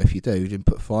 well, if you do, you didn't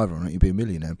put 5 on it, you'd be a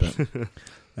millionaire. But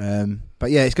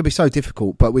yeah, it's going to be so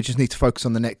difficult, but we just need to focus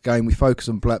on the next game. We focus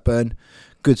on Blackburn,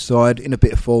 good side, in a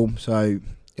bit of form, so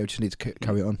yeah, we just need to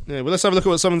carry on. Yeah, well, let's have a look at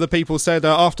what some of the people said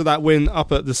after that win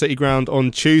up at the City Ground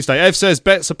on Tuesday. Ev says,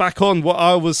 bets are back on.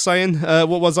 What was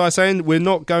I saying? We're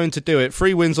not going to do it.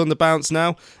 3 wins on the bounce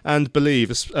now, and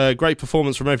believe. Great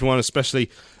performance from everyone, especially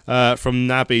from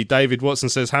Naby. David Watson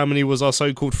says, how many was our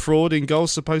so-called fraud in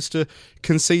goals supposed to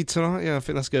concede tonight? Yeah, I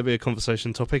think that's going to be a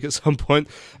conversation topic at some point.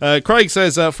 Craig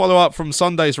says, follow up from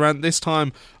Sunday's rant. This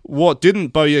time, what didn't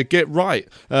Bowyer get right?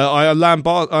 I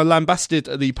lambasted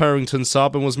the Purrington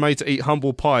sub and was made to eat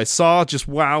humble pie. Sarr, just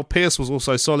wow. Pearce was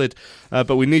also solid,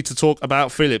 but we need to talk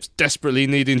about Phillips. Desperately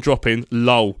needing dropping.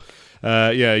 Lol.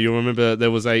 Yeah, you'll remember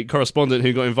there was a correspondent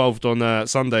who got involved on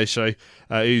Sunday's show.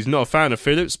 He's not a fan of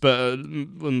Phillips, but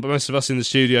most of us in the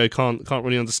studio can't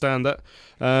really understand that.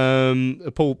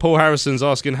 Paul Harrison's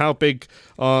asking how big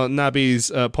are Naby's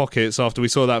pockets after we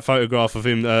saw that photograph of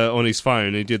him on his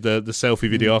phone. He did the selfie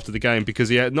video after the game,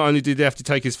 because not only did he have to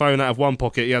take his phone out of one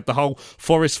pocket, he had the whole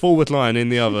Forest forward line in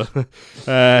the other.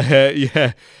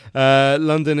 Yeah.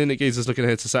 London Inagizer's looking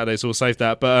ahead to Saturday, so we'll save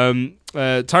that.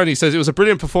 But Tony says it was a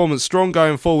brilliant performance, strong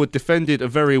going forward, defended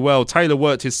very well. Taylor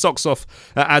worked his socks off,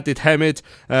 added Hamid.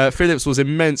 Phillips was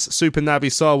immense. Super Naby.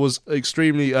 Sarr was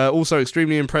also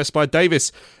extremely impressed by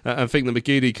Davis, and think that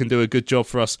McGeady can do a good job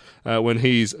for us when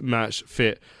he's match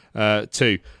fit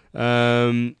too.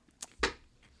 100%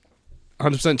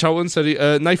 Charlton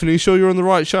said, Nathan, are you sure you're on the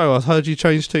right show? I heard you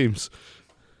changed teams.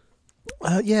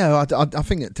 Yeah, I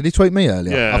think. Did he tweet me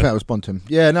earlier? Yeah. I think I responded to him.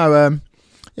 Yeah, no.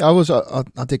 Yeah,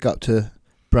 I did go up to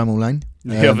Bramall Lane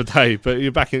the other day, but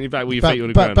you're back with your feet on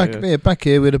the ground. Back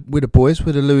here with the boys,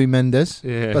 with the Louis Mendes.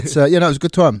 Yeah. But it was a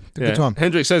good time. Good time.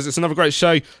 Hendrik says it's another great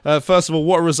show. First of all,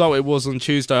 what a result it was on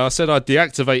Tuesday. I said I'd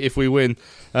deactivate if we win.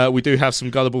 We do have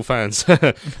some gullible fans.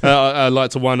 I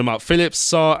like to wind them up. Phillips,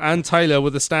 Sarr and Taylor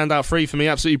were the standout three for me.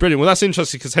 Absolutely brilliant. Well, that's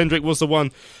interesting because Hendrik was the one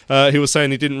who was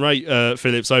saying he didn't rate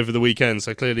Phillips over the weekend,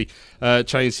 so clearly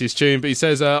changed his tune. But he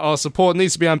says our support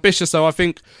needs to be ambitious, though. I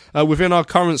think within our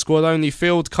current squad, only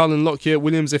Field, Cullen, Lockyer,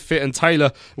 Williams if fit and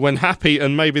Taylor when happy,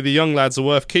 and maybe the young lads are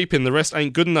worth keeping. The rest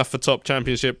ain't good enough for top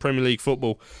Championship Premier League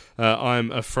football,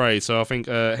 I'm afraid. So I think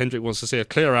Hendrik wants to see a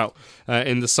clear out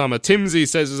in the summer. Timsy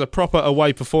says it's a proper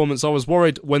away performance. I was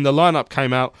worried when the lineup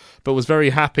came out, but was very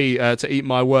happy to eat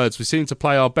my words. We seem to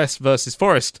play our best versus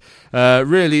Forest.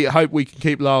 Really hope we can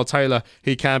keep Lyle Taylor.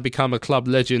 He can become a club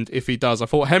legend if he does. I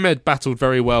thought Hemed battled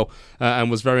very well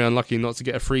and was very unlucky not to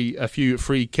get a few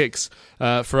free kicks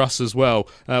for us as well.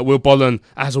 Will Bollen,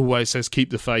 as always, says keep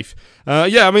the faith.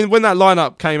 When that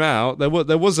lineup came out, there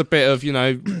was a bit of,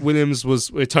 Williams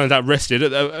it turned out rested.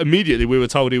 Immediately we were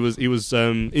told he was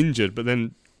injured, but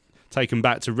then taken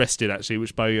back to rested, actually,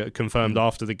 which Bo confirmed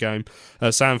after the game.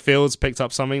 Sam Fields picked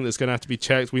up something that's going to have to be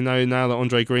checked. We know now that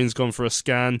Andre Green's gone for a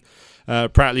scan.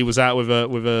 Pratley was out with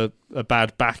a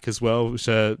bad back as well, which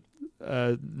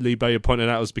Lee Bowyer pointed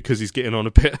out was because he's getting on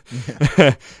a bit.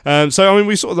 Yeah.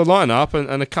 We saw the lineup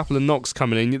and a couple of knocks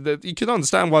coming in. You can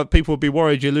understand why people would be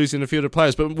worried you're losing a few of the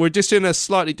players, but we're just in a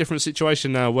slightly different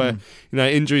situation now where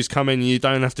injuries come in and you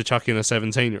don't have to chuck in a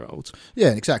 17-year-old.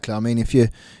 Yeah, exactly.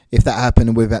 If that happened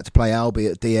and we've had to play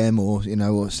Albie at DM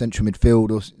or central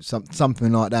midfield or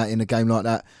something like that in a game like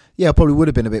that, yeah, I probably would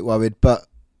have been a bit worried. But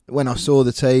when I saw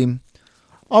the team,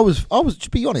 I was to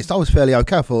be honest, I was fairly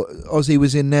okay. I thought Ozzy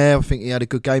was in there. I think he had a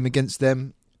good game against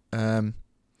them. The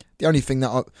only thing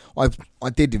that I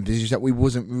did envisage that we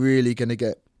wasn't really going to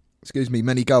get,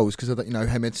 many goals because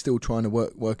Hemed's still trying to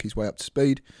work his way up to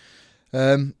speed.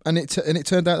 And it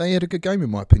turned out that he had a good game in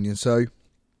my opinion. So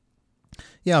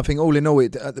yeah, I think all in all,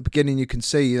 at the beginning you can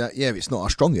see that it's not our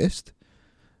strongest,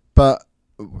 but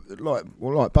like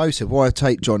Bo said, why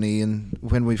take Johnny and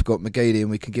when we've got McGeady and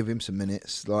we can give him some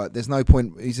minutes? Like, there's no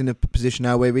point. He's in a position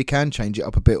now where we can change it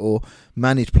up a bit or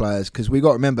manage players, because we got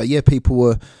to remember,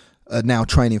 people are now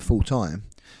training full time,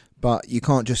 but you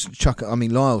can't just chuck it.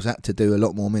 Lyle's had to do a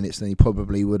lot more minutes than he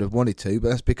probably would have wanted to, but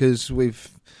that's because we've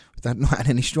not had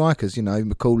any strikers.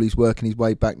 McCauley's working his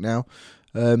way back now.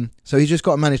 So he's just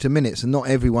got to manage the minutes, and not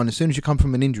everyone. As soon as you come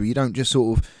from an injury, you don't just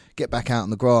sort of get back out on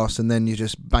the grass and then you're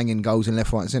just banging goals in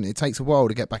left, right, and centre. It takes a while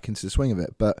to get back into the swing of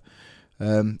it. But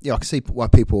I can see why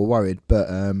people are worried. But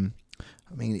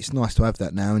it's nice to have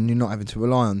that now, and you're not having to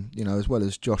rely on, as well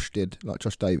as Josh did, like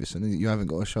Josh Davis, and you haven't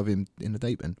got to shove him in the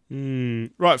deep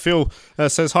end. Right, Phil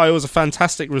says, hi, it was a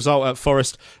fantastic result at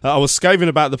Forest. I was scathing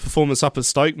about the performance up at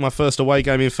Stoke, my first away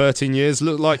game in 13 years.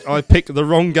 Looked like I picked the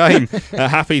wrong game.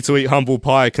 Happy to eat humble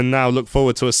pie. Can now look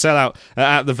forward to a sellout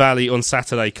at the Valley on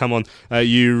Saturday. Come on,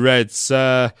 you Reds.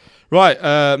 Right,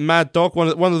 Mad Dog,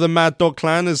 one of the Mad Dog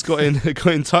clan has got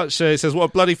in touch. It says, what a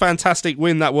bloody fantastic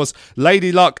win that was.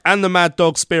 Lady luck and the Mad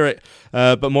Dog spirit,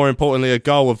 but more importantly, a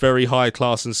goal of very high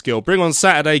class and skill. Bring on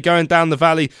Saturday, going down the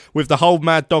Valley with the whole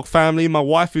Mad Dog family. My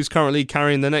wife, who's currently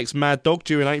carrying the next Mad Dog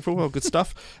due in April. Oh, good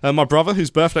stuff. My brother, whose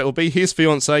birthday it will be, his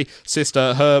fiancée,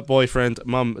 sister, her boyfriend,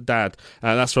 mum, dad.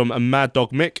 That's from a Mad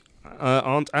Dog Mick.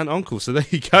 Aunt and uncle, so there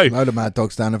you go. Load of Mad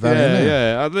Dogs down the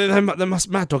valley.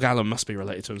 Mad Dog Alan must be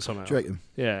related to him somehow. Do you reckon?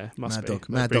 Yeah, must Mad be. Dog,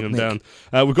 Mad bring Dog him Nick.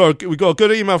 down. We've got a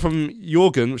good email from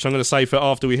Jorgen, which I'm going to say for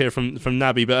after we hear from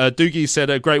Naby. But Doogie said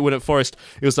a great win at Forest.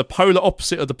 It was the polar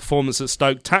opposite of the performance at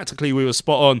Stoke. Tactically, we were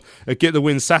spot on. Get the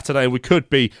win Saturday, and we could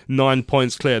be 9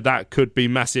 points clear. That could be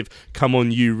massive. Come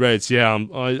on, you Reds. Yeah,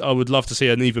 I would love to see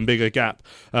an even bigger gap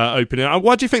opening.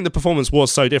 Why do you think the performance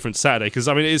was so different Saturday? Because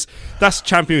that's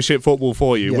Championship football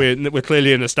for you. Yeah. We're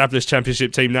clearly an established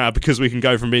Championship team now because we can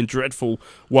go from being dreadful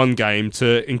one game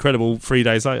to incredible 3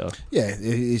 days later. Yeah, it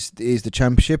is the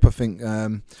Championship. I think,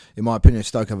 in my opinion,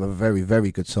 Stoke have a very,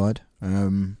 very good side.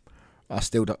 I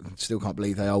still can't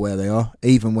believe they are where they are.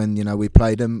 Even when we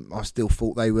played them, I still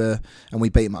thought they were, and we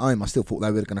beat them at home. I still thought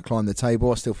they were going to climb the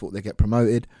table. I still thought they'd get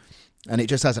promoted, and it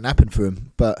just hasn't happened for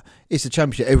them. But it's the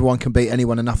Championship. Everyone can beat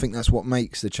anyone, and I think that's what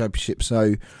makes the Championship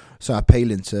so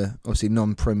appealing to obviously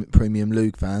non-premium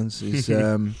league fans. Is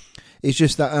it's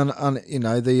just that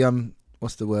the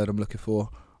what's the word I'm looking for?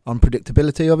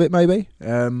 Unpredictability of it, maybe.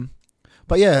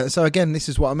 But yeah, so again, this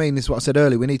is what I mean. This is what I said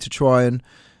earlier. We need to try and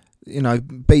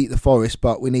beat the Forest,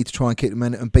 but we need to try and keep the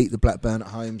momentum and beat the Blackburn at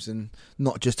homes and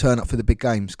not just turn up for the big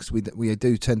games, because we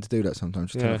do tend to do that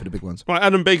sometimes, turn up for the big ones. Right,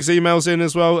 Adam Biggs emails in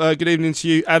as well. Good evening to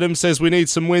you. Adam says we need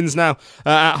some wins now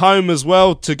at home as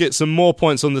well to get some more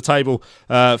points on the table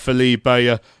for Lee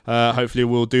Bowyer. Hopefully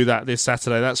we'll do that this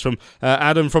Saturday. That's from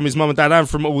Adam, from his mum and dad, and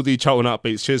from all the Charlton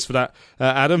Upbeats. Cheers for that,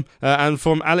 Adam. And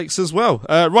from Alex as well.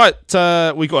 Right,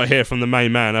 we got to hear from the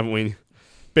main man, haven't we?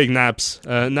 Big Nabs.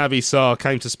 Naby Sarr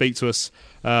came to speak to us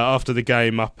after the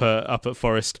game up at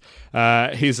Forest.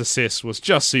 His assist was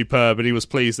just superb, and he was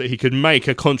pleased that he could make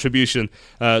a contribution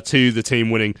to the team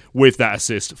winning with that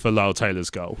assist for Lyle Taylor's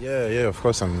goal. Yeah, of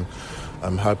course I'm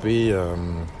happy.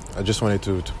 I just wanted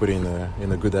to put it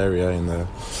in a good area,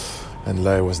 and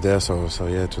Lyle was there. So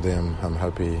yeah, today I'm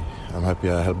happy. I'm happy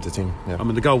I helped the team. Yeah. I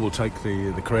mean, the goal will take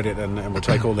the credit and will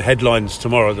take all the headlines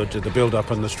tomorrow, the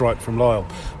build-up and the strike from Lyle.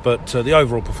 But the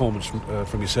overall performance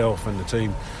from yourself and the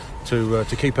team to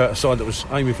keep out a side that was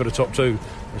aiming for the top two,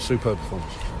 a superb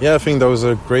performance. Yeah, I think that was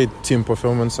a great team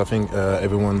performance. I think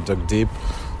everyone dug deep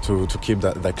to keep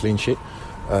that clean sheet.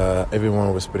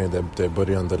 Everyone was putting their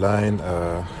body on the line,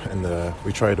 and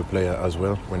we tried to play as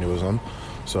well when it was on.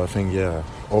 So I think,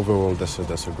 overall that's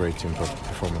a great team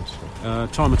performance.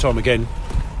 Time and time again,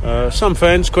 some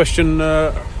fans question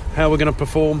how we're going to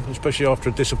perform, especially after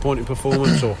a disappointing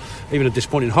performance or even a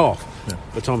disappointing half. Yeah.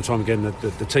 But time and time again,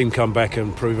 the team come back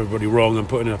and prove everybody wrong and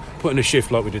put in a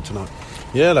shift like we did tonight.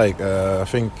 Yeah, I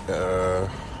think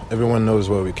everyone knows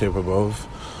what we're capable of.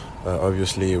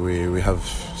 Obviously, we have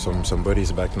some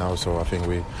bodies back now, so I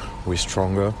think we're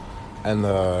stronger. And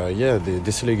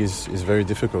this league is very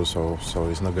difficult, so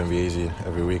it's not going to be easy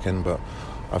every weekend. But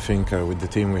I think with the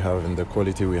team we have and the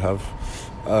quality we have,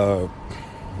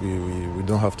 we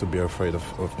don't have to be afraid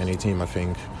of any team. I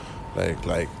think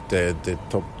like the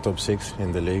top six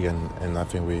in the league, and I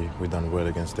think we done well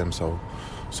against them. So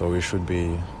we should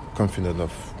be confident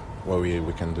of what we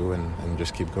can do and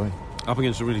just keep going. Up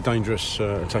against a really dangerous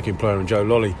attacking player in Joe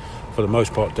Lolly for the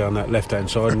most part down that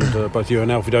left-hand side, and both you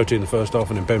and Alfie Doughty in the first half,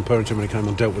 and then Ben Purrington when he came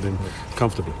on dealt with him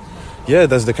comfortably. Yeah,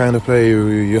 that's the kind of play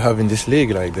you have in this league.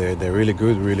 Like they're really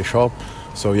good, really sharp,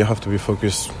 so you have to be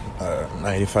focused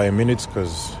 95 minutes,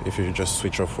 because if you just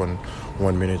switch off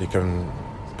one minute, he can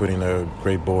put in a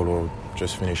great ball or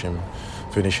just finish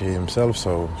it himself.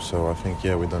 So I think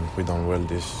we done well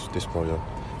this project.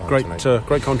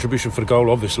 Great contribution for the goal,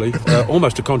 obviously.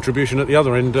 Almost a contribution at the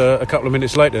other end a couple of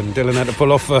minutes later, and Dylan had to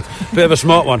pull off a bit of a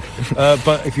smart one.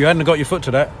 But if you hadn't got your foot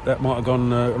to that might have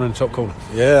gone on the top corner.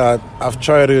 Yeah, I've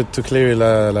tried to clear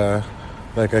it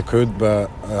like I could,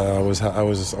 but I was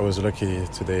lucky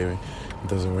today. It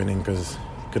doesn't win in, because it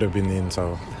could have been in.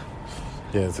 So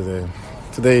yeah,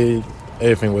 today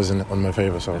everything was on my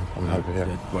favour, so I'm happy.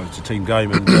 Yeah. Well, it's a team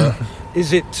game, and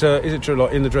is it true?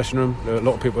 Like in the dressing room, a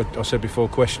lot of people, I said before,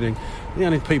 questioning. The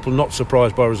only people not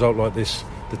surprised by a result like this,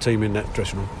 the team in that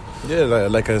dressing room. Yeah,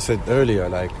 like I said earlier,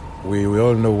 like we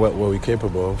all know what we're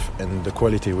capable of and the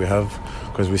quality we have,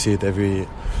 because we see it every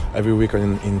week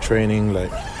in training,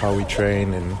 like how we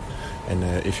train, and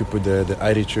if you put the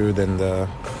attitude and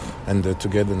the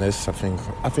togetherness, I think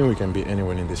we can beat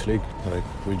anyone in this league. Like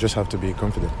we just have to be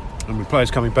confident. And with players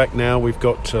coming back now, we've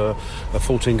got a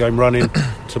 14-game run in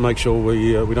to make sure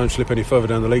we don't slip any further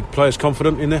down the league. Players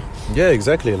confident in there? Yeah,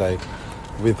 exactly. Like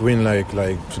with win like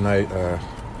tonight,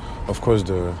 of course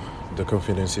the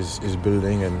confidence is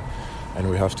building, and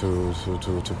we have to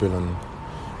build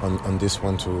on this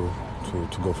one to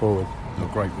go forward. A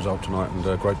great result tonight, and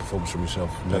a great performance from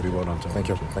yourself. Maybe well done. Thank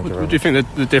you. What do you think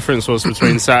the difference was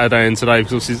between Saturday and today?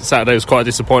 Because obviously Saturday was quite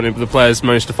disappointing, but the players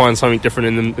managed to find something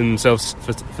different in themselves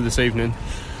for this evening.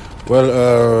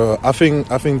 Well, I think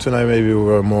tonight maybe we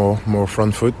were more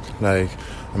front foot, like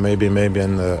maybe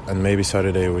and maybe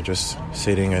Saturday we're just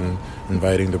sitting and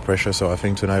inviting the pressure. So I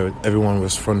think tonight everyone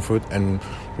was front foot, and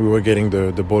we were getting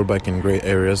the ball back in great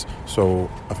areas. So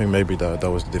I think maybe that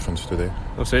was the difference today.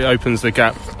 Obviously it opens the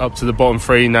gap up to the bottom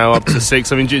three, now up to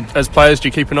 6. I mean, as players, do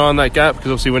you keep an eye on that gap?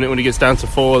 Because obviously when it gets down to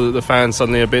 4, the fans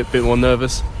suddenly a bit more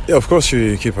nervous. Yeah, of course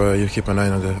you keep an eye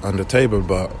on the table,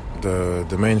 but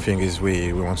the main thing is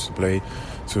we want to play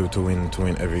to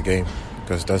win every game,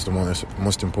 because that's the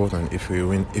most important. If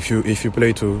you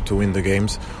play to win the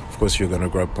games, of course you're gonna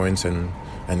grab points and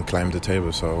climb the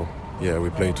table. So yeah,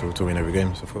 we play to win every game,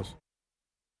 of course.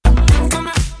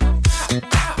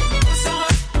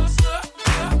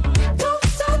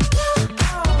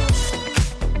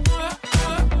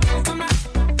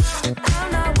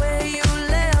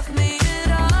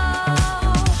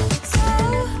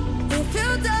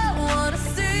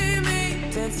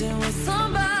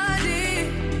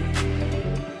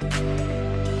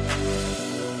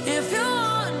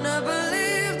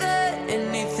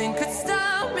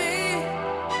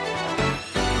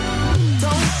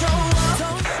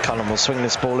 will swing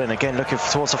this ball in again, looking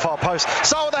towards the far post.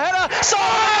 Sarr with the header. Sarr!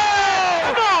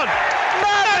 Come on!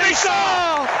 Naby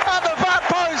Sarr at the back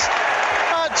post.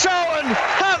 Charlton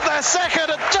have their second,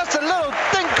 just a little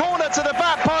dink corner to the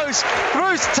back post.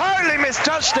 Roos totally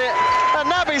misjudged it, and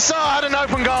Naby Sarr had an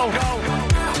open goal.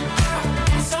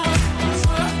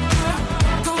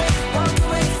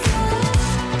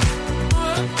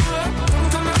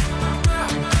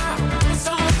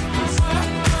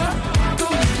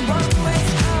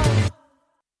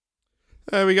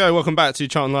 There we go. Welcome back to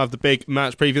Charlton Live, the big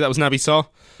match preview. That was Naby Sarr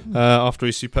after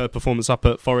his superb performance up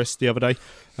at Forest the other day.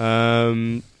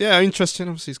 Yeah, interesting.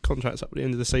 Obviously, his contract's up at the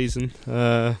end of the season.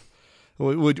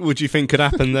 What do you think could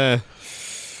happen there?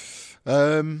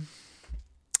 Because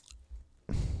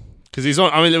he's on.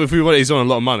 I mean, he's on a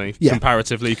lot of money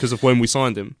comparatively because of when we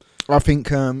signed him. I think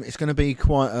it's going to be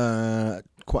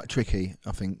quite tricky.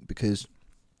 I think because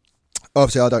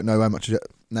obviously I don't know how much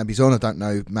Naby's on. I don't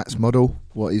know Matt's model,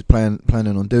 what he's planning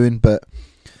on doing, but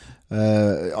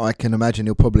I can imagine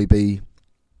he'll probably be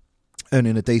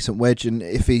earning a decent wedge, and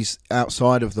if he's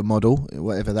outside of the model,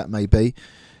 whatever that may be,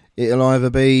 it'll either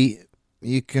be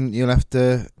you'll have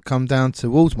to come down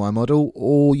towards my model,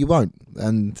 or you won't,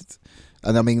 and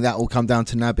I mean that will come down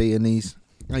to Naby and his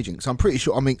agent. So I'm pretty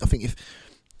sure. I mean, I think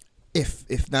if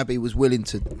Naby was willing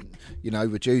to,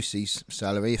 reduce his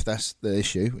salary, if that's the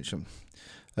issue, which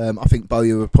I think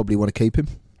Bowyer would probably want to keep him,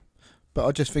 but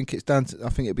I just think I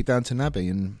think it'd be down to Naby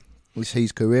and it's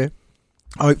his career.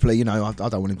 Hopefully, I don't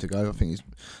want him to go. I think he's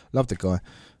loved the guy,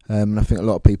 and I think a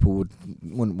lot of people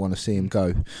wouldn't want to see him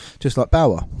go, just like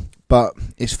Bauer. But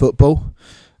it's football,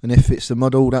 and if it's the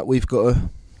model that we've got to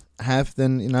have,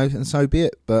 then and so be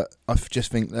it. But I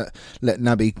just think that let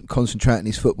Naby concentrate on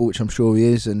his football, which I'm sure he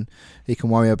is, and he can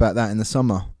worry about that in the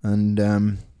summer.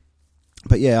 And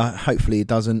but yeah, hopefully he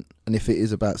doesn't. And if it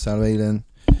is about salary, then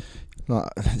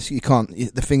you can't.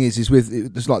 The thing is with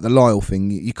it's like the Lyle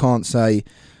thing. You can't say,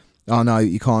 "Oh no,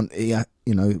 you can't."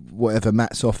 Whatever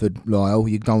Matt's offered Lyle,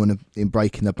 you don't want him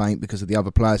breaking the bank because of the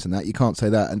other players and that. You can't say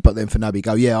that. But then for Naby,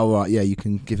 go, yeah, all right, yeah, you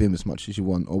can give him as much as you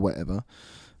want or whatever.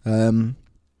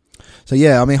 So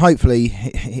yeah, I mean, hopefully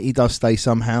he does stay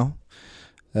somehow.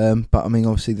 But I mean,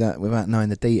 obviously that without knowing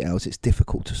the details, it's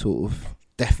difficult to sort of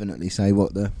definitely say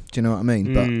what do you know what I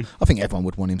mean? But I think everyone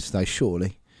would want him to stay,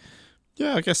 surely.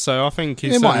 Yeah, I guess so. I think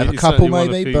he might have a couple,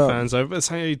 maybe. But fans over.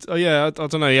 But I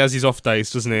don't know. He has his off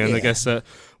days, doesn't he? And I guess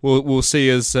we'll see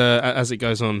as it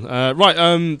goes on.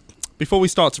 Right. Before we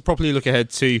start to properly look ahead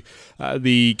to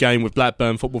the game with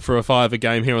Blackburn, Football for a Fiver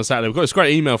game here on Saturday, we've got this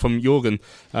great email from Jorgen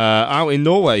out in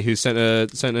Norway who sent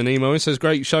an email. He says,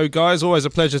 "Great show, guys. Always a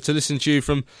pleasure to listen to you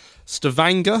from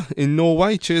Stavanger in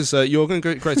Norway." Cheers, Jorgen.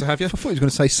 Great to have you. I thought he was going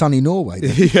to say sunny Norway.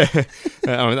 Yeah,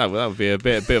 I mean that would be a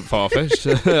bit far-fetched.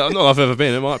 Not that I've ever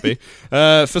been. It might be.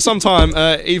 For some time,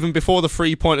 even before the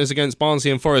 3 pointers against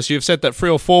Barnsley and Forest, you've said that 3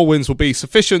 or 4 wins will be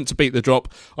sufficient to beat the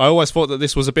drop. I always thought that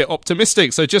this was a bit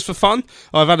optimistic. So just for fun,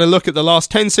 I've had a look at the last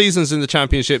 10 seasons in the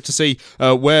Championship to see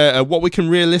what we can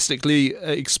realistically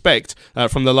expect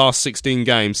from the last 16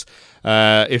 games.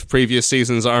 If previous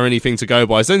seasons are anything to go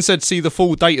by. He's then said see the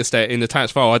full data set in the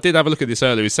attached file. I did have a look at this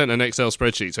earlier. He sent an Excel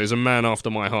spreadsheet, so he's a man after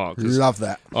my heart. Love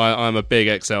that. I'm a big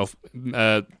Excel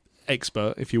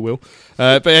expert, if you will.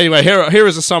 But anyway, here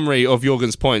is a summary of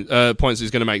Jorgen's points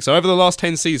he's going to make. So over the last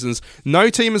 10 seasons, no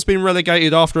team has been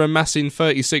relegated after amassing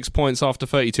 36 points after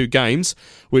 32 games,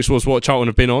 which was what Charlton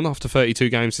have been on after 32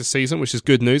 games this season, which is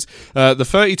good news. The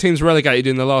 30 teams relegated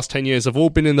in the last 10 years have all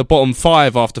been in the bottom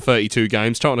 5 after 32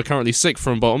 games. Charlton are currently 6th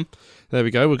from bottom. There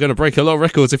we go. We're going to break a lot of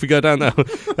records if we go down now.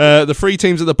 The 3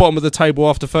 teams at the bottom of the table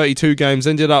after 32 games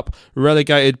ended up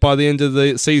relegated by the end of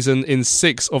the season in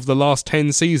 6 of the last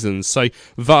 10 seasons. So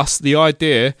thus, the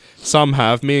idea, some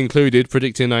have, me included,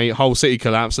 predicting a whole city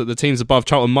collapse, that the teams above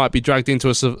Charlton might be dragged into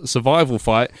a survival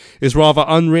fight is rather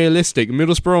unrealistic.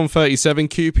 Middlesbrough on 37,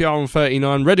 QPR on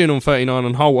 39, Reading on 39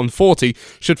 and Hull on 40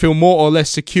 should feel more or less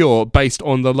secure based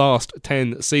on the last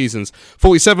 10 seasons.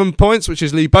 47 points, which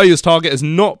is Lee Bowyer's target, has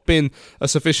not been a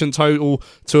sufficient total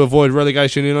to avoid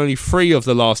relegation in only 3 of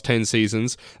the last 10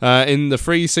 seasons. In the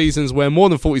 3 seasons where more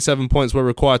than 47 points were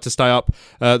required to stay up,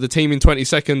 the team in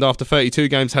 22nd after 32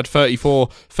 games had 34,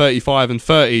 35 and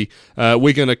 30.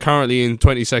 Wigan are currently in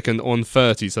 22nd on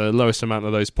 30, so the lowest amount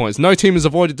of those points. No team has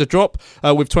avoided the drop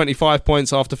with 25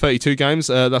 points after 32 games.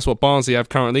 That's what Barnsley have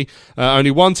currently.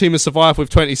 Only one team has survived with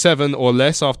 27 or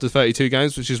less after 32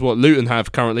 games, which is what Luton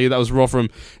have currently. That was Rotherham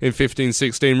in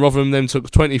 15-16. Rotherham then took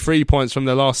 23 points from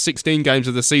their last 16 games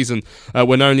of the season,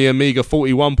 when only a meagre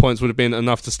 41 points would have been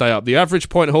enough to stay up. The average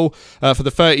point haul for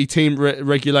the 30 team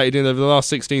regulated in over the last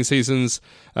 16 seasons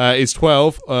is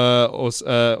 12 or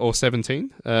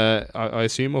 17, I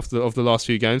assume, of the last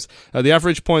few games. The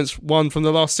average points won from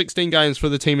the last 16 games for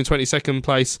the team in 22nd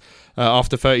place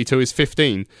after 32 is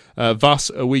 15. Thus,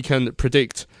 we can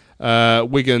predict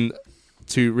Wigan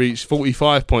to reach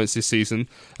 45 points this season.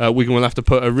 Wigan will have to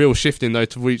put a real shift in, though,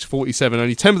 to reach 47.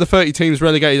 Only 10 of the 30 teams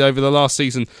relegated over the last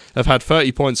season have had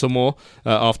 30 points or more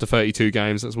after 32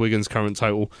 games. That's Wigan's current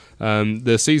total.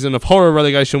 The season of horror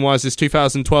relegation-wise is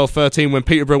 2012-13, when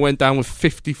Peterborough went down with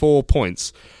 54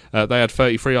 points. They had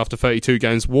 33 after 32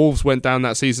 games. Wolves went down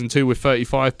that season too with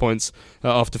 35 points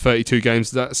after 32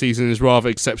 games. That season is rather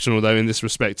exceptional, though, in this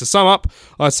respect. To sum up,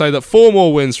 I'd say that 4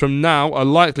 more wins from now are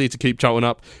likely to keep Charlton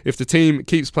up. If the team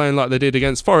keeps playing like they did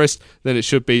against Forest, then it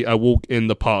should be a walk in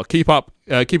the park. Keep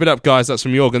it up, guys. That's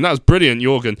from Jorgen. That was brilliant,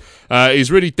 Jorgen.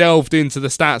 He's really delved into the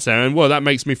stats there, and that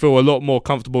makes me feel a lot more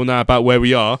comfortable now about where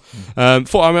we are. I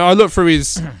looked through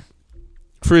his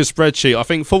spreadsheet. I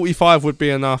think 45 would be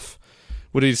enough.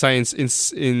 What did he say, in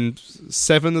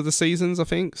 7 of the seasons, I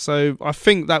think? So I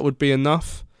think that would be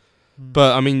enough.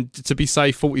 But, I mean, to be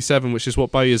safe, 47, which is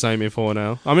what Bowyer's aiming for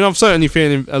now. I mean, I'm certainly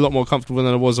feeling a lot more comfortable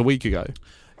than I was a week ago.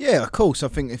 Yeah, of course. I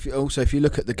think if you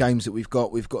look at the games that we've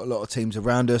got a lot of teams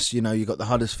around us. You know, you've got the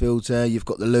Huddersfields there, you've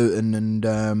got the Luton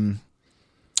and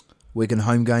Wigan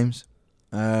home games.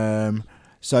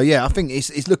 So, yeah, I think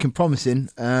it's looking promising.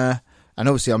 And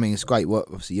obviously, I mean, it's great what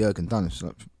obviously Jurgen done. It's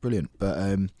brilliant. But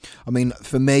I mean,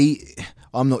 for me,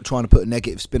 I'm not trying to put a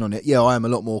negative spin on it. Yeah, I am a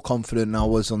lot more confident than I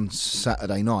was on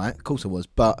Saturday night. Of course I was.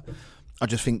 But I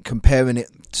just think comparing it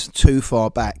too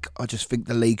far back, I just think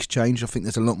the league's changed. I think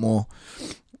there's a lot more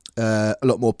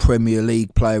Premier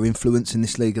League player influence in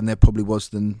this league than there probably was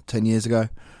than 10 years ago.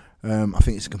 I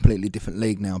think it's a completely different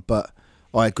league now. But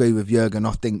I agree with Jurgen.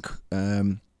 I think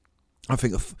 4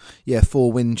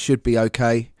 wins should be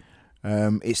okay.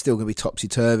 It's still going to be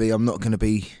topsy-turvy. I'm not going to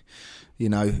be,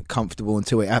 comfortable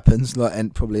until it happens,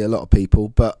 and probably a lot of people.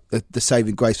 But the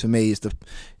saving grace for me is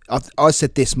I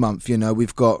said this month,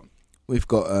 we've got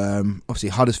obviously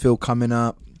Huddersfield coming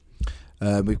up.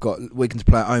 We've got Wigan to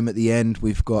play at home at the end.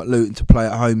 We've got Luton to play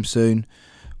at home soon.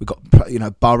 We've got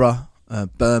Borough,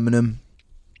 Birmingham.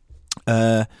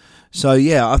 So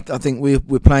yeah, I think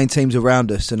we're playing teams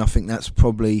around us, and I think that's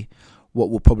probably what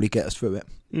will probably get us through it.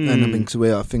 And I mean,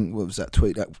 I think what was that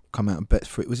tweet that come out of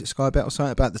Bet3? Was it Sky Bet or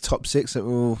something about the top 6 that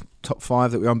were all top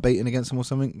 5 that we were unbeaten against them or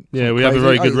something? Yeah, we have a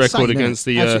very good record against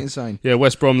the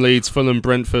West Brom, Leeds, Fulham,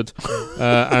 Brentford,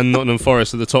 and Nottingham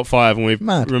Forest are the top 5, and we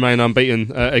remain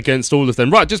unbeaten against all of them.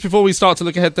 Right, just before we start to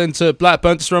look ahead then to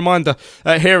Blackburn, just a reminder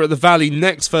here at the Valley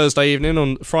next Thursday evening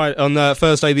on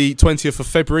Thursday the 20th of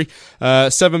February,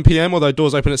 7 p.m. Although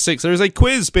doors open at 6. There is a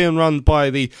quiz being run by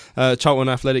the Charlton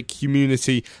Athletic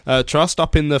Community Trust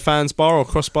up in the fans bar or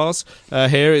crossbars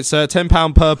here. It's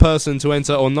 £10 per person to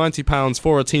enter, or £90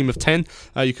 for a team of 10.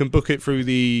 You can book it through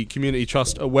the Community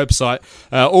Trust website.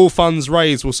 All funds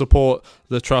raised will support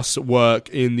the Trust's work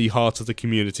in the heart of the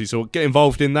community. So get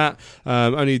involved in that.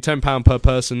 Only £10 per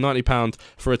person, £90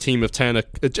 for a team of 10.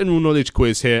 A general knowledge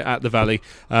quiz here at the Valley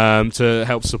to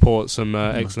help support some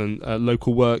excellent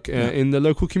local work in the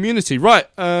local community. Right,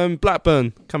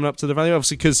 Blackburn coming up to the Valley,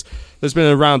 obviously, because there's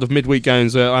been a round of midweek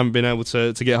games where I haven't been able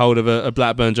to get hold of a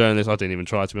Blackburn journalist. I didn't even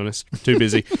try, to be honest. Too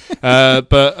busy.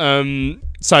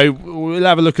 So we'll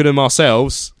have a look at them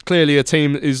ourselves. Clearly a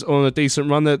team is on a decent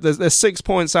run. There's 6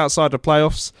 points outside the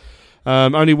playoffs.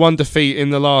 Only 1 defeat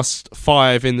in the last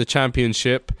 5 in the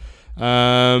Championship.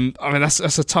 I mean,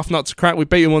 that's a tough nut to crack. We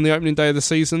beat them on the opening day of the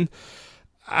season.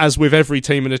 As with every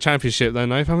team in the Championship, though,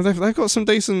 Nath. I mean, they've got some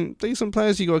decent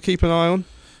players you've got to keep an eye on.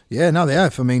 Yeah, no, they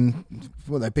have. I mean,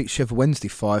 they beat Sheffield Wednesday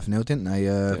 5-0, didn't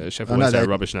they? Sheffield Wednesday are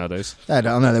rubbish nowadays. I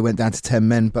know they went down to 10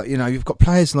 men, but, you've got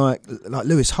players like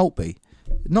Lewis Holtby.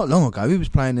 Not long ago, he was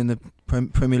playing in the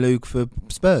Premier League for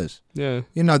Spurs. Yeah.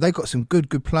 They've got some good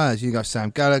players. You've got Sam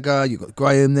Gallagher, you've got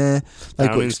Graham there. They've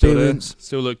got experience.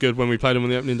 Still look good when we played them on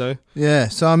the opening day. Yeah,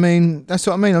 so, I mean, that's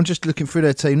what I mean. I'm just looking through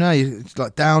their team now. It's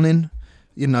like Downing,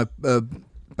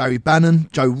 Barry Bannon,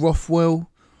 Joe Rothwell.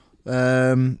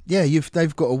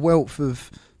 They've got a wealth of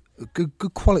good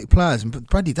quality players, and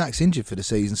Bradley Dack's injured for the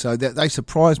season, so they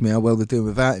surprised me how well they're doing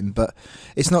without him. But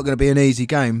it's not going to be an easy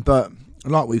game. But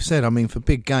like we've said, I mean, for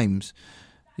big games,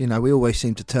 we always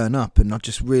seem to turn up, and I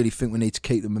just really think we need to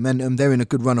keep the momentum. They're in a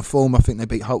good run of form. I think they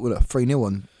beat Hull 3-0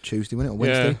 on Tuesday, wasn't it, or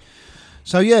Wednesday?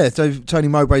 Yeah. So Tony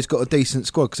Mowbray's got a decent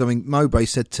squad, because I mean Mowbray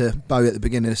said to Bowie at the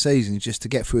beginning of the season, just to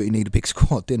get through it you need a big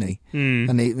squad, didn't he? And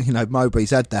Mowbray's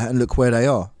had that, and look where they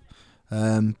are.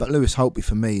 But Lewis Holtby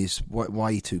for me is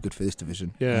way too good for this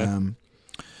division. Yeah.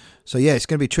 So yeah, it's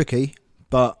going to be tricky,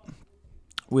 but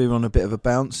we're on a bit of a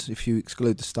bounce if you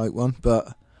exclude the Stoke one.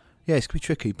 But yeah, it's going to be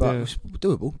tricky, but it's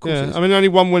doable. Of course it is. I mean, only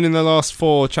one win in their last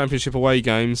 4 Championship away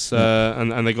games,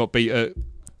 and they got beat at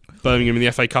Birmingham in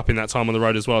the FA Cup in that time on the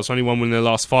road as well. So only one win in their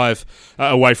last 5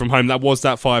 away from home. That was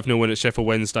that 5-0 win at Sheffield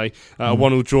Wednesday.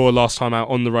 1-1 draw last time out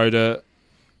on the road at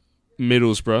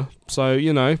Middlesbrough. So,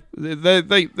 you know,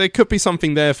 there could be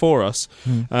something there for us.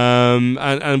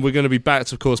 And we're going to be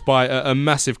backed, of course, by a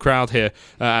massive crowd here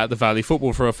at the Valley.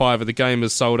 Football for a fiver. The game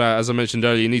has sold out. As I mentioned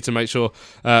earlier, you need to make sure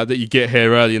that you get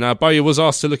here early. Now, Bowyer was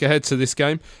asked to look ahead to this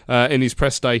game in his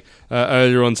press day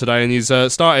earlier on today, and he's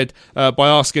started by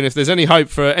asking if there's any hope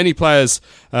for any players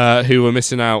who were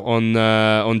missing out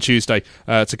on Tuesday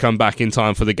to come back in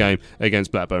time for the game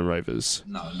against Blackburn Rovers.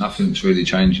 No, nothing's really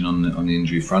changing on the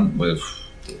injury front.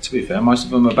 To be fair, most of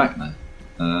them are back now.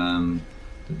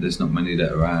 There's not many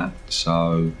that are out,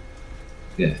 so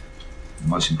yeah. The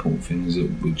most important thing is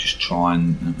that we just try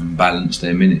and balance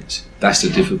their minutes. That's the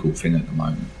difficult thing at the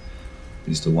moment.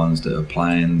 Is the ones that are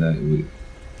playing that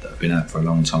have been out for a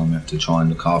long time. We have to try and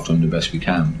look after them the best we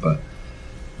can. But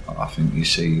I think you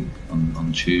see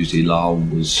on Tuesday, Lyle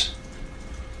was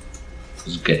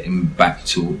getting back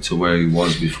to where he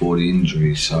was before the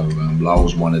injury. So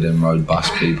Lyle's one of them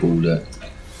robust people that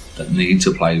need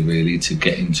to play really to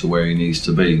get him to where he needs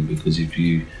to be, because if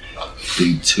you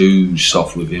be too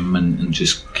soft with him and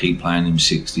just keep playing him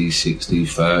 60,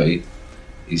 30,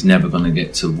 he's never going to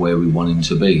get to where we want him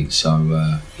to be. So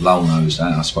Lyle knows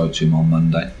that. I spoke to him on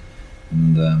Monday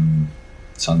and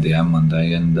Sunday and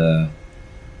Monday, and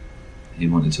he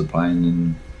wanted to play,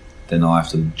 and then I have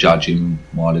to judge him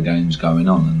while the game's going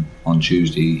on. And on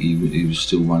Tuesday he was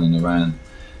still running around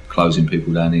closing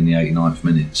people down in the 89th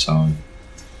minute, so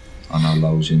I know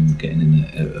Lyle's getting in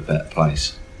a better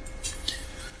place.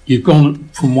 You've gone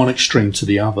from one extreme to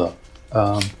the other.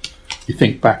 You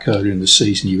think back earlier in the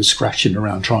season, you were scratching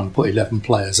around trying to put 11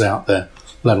 players out there,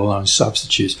 let alone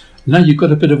substitutes. Now you've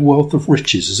got a bit of wealth of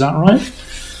riches, is that right?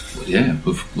 Well, yeah,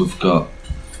 we've got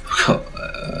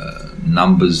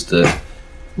numbers that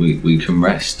we can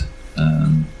rest.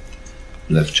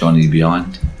 Left Johnny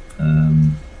behind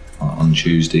on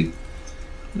Tuesday,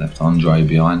 left Andre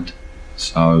behind.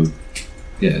 So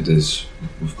yeah,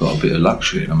 we've got a bit of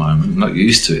luxury at the moment. I'm not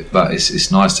used to it, but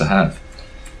it's nice to have,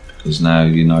 because now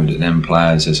you know that them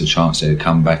players, there's a chance they'll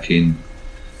come back in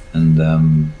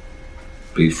and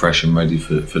be fresh and ready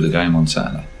for the game on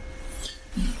Saturday.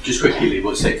 Just quickly, Lee,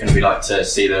 what's it going to be like to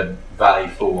see the Valley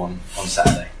full on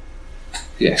Saturday?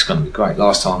 Yeah, it's going to be great.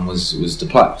 Last time was the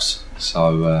playoffs,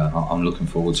 so I'm looking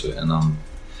forward to it, and I'm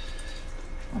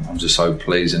just so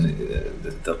pleased, and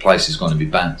the place is going to be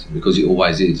bouncing, because it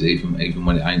always is, even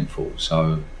when it ain't full.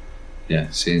 So yeah,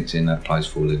 seeing that place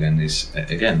full again is,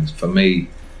 again, for me,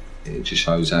 it just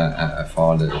shows how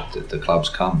far the club's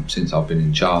come since I've been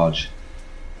in charge.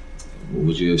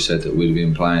 Would you have said that we'd have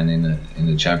been playing in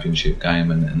the Championship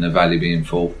game and the Valley being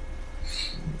full?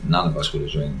 None of us would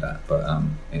have dreamed that, but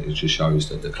it just shows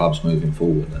that the club's moving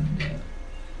forward, and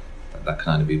that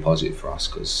can only be positive for us,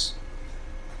 because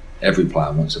every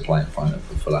player wants to play in front of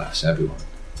full house, everyone,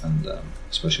 and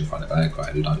especially in front of our crowd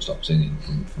who don't stop singing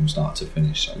from start to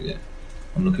finish. So yeah,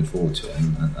 I'm looking forward to it,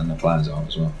 and the players are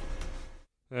as well.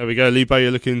 There we go, Lee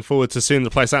Bowyer looking forward to seeing the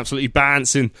place absolutely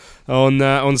bouncing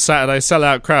on Saturday.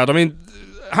 Sell-out crowd. I mean,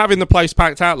 having the place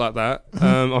packed out like that,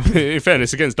 I mean, in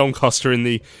fairness, against Doncaster in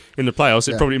the playoffs,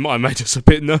 it probably might have made us a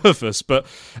bit nervous, but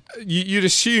you'd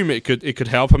assume it could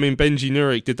help. I mean, Benji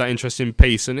Nurik did that interesting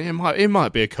piece, and it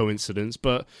might be a coincidence,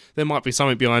 but there might be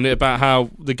something behind it about how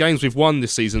the games we've won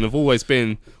this season have always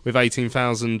been with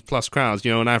 18,000 plus crowds,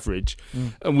 on average,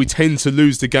 and we tend to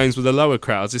lose the games with the lower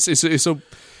crowds.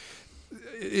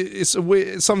 It's a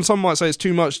weird, some might say it's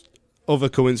too much of a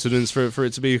coincidence for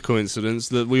it to be a coincidence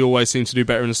that we always seem to do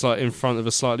better in front of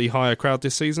a slightly higher crowd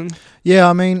this season. Yeah,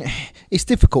 I mean, it's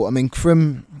difficult. I mean,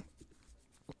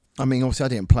 obviously I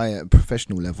didn't play at a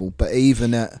professional level, but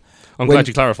even I'm glad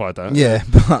you clarified that. Yeah,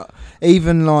 but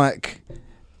even like,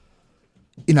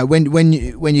 when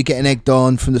you're getting egged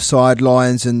on from the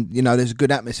sidelines, and there's a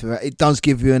good atmosphere, it does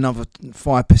give you another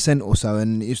 5% or so.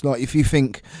 And it's like, if you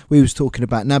think, we was talking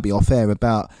about Naby off air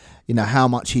about how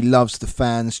much he loves the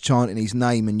fans chanting his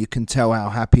name, and you can tell how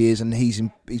happy he is, and his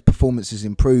performance is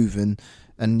improving,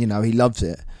 and he loves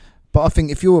it. But I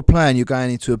think if you're a player and you're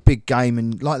going into a big game,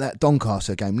 and like that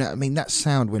Doncaster game, that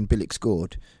sound when Bilic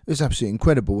scored, it was absolutely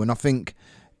incredible. And I think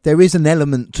there is an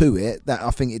element to it that I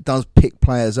think it does pick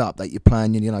players up, that you're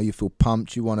playing, you feel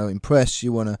pumped, you want to impress,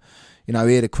 you want to,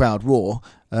 hear the crowd roar.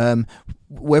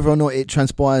 whether or not it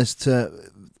transpires to,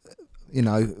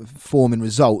 form in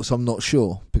results, I'm not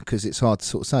sure, because it's hard to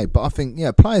sort of say. But I think,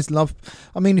 players love.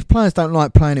 I mean, if players don't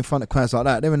like playing in front of crowds like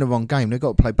that, they're in the wrong game. They've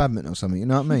got to play badminton or something. You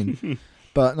know what I mean?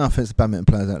 But no offense to badminton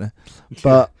players out there,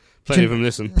 but plenty of them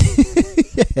listen.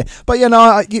 Yeah, but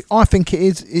I think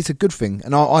it's a good thing,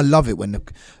 and I love it when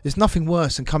there's nothing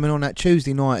worse than coming on that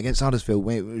Tuesday night against Huddersfield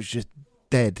when it was just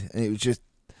dead, and it was just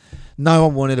no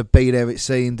one wanted to be there, it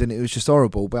seemed, and it was just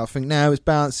horrible. But I think now it's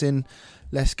bouncing.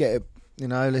 Let's get it.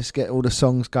 Let's get all the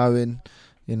songs going,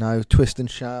 twist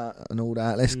and shout and all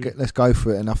that. Let's go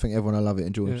for it, and I think everyone will love it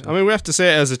and enjoy it. I mean, we have to see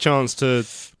it as a chance to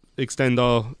extend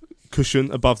our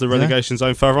cushion above the relegation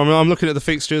zone further. I mean, I'm looking at the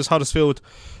fixtures: Huddersfield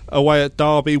away at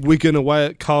Derby, Wigan away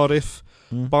at Cardiff,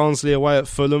 Barnsley away at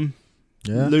Fulham,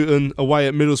 Luton away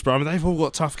at Middlesbrough. I mean, they've all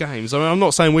got tough games. I mean, I'm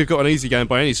not saying we've got an easy game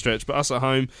by any stretch, but us at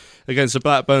home against a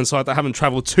Blackburn side that haven't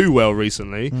travelled too well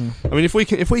recently. I mean, if we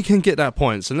can get that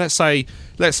points, and let's say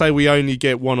we only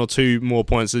get 1 or 2 more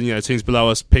points, and teams below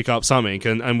us pick up something,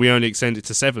 and we only extend it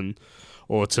to 7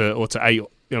 or to 8.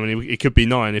 I mean, it could be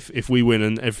 9 if we win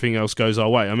and everything else goes our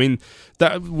way. I mean,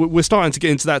 that we're starting to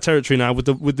get into that territory now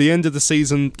with the end of the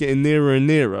season getting nearer and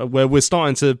nearer, where we're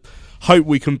starting to hope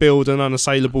we can build an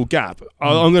unassailable gap.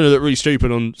 I'm going to look really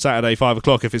stupid on Saturday 5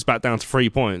 o'clock if it's back down to 3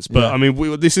 points. But I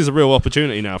mean, this is a real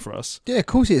opportunity now for us. Yeah, of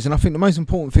course it is. And I think the most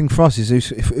important thing for us is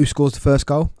who scores the first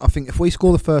goal. I think if we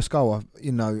score the first goal,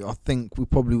 I think we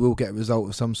probably will get a result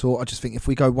of some sort. I just think if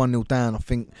we go 1-0 down, I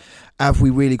think, have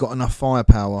we really got enough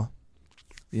firepower?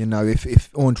 If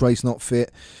Andre's not fit,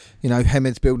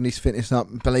 Hemed's building his fitness up.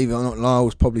 Believe it or not,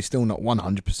 Lyle's probably still not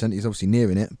 100%. He's obviously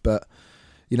nearing it, but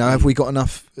have we got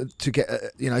enough to get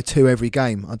 2 every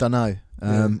game? I don't know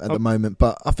at the moment,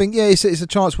 but I think it's a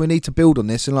chance we need to build on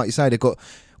this. And like you say,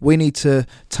 we need to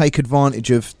take advantage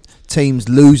of teams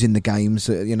losing the games.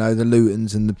 The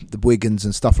Lutons and the Wigans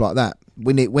and stuff like that.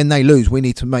 When they lose, we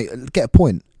need to get a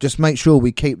point. Just make sure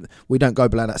we don't go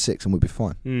below that 6, and we'll be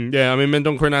fine. I mean,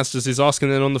 Mendonca Anastas is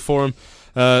asking then on the forum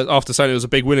after saying it was a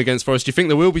big win against Forest. Do you think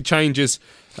there will be changes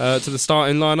to the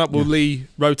starting lineup? Will Lee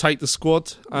rotate the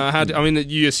squad?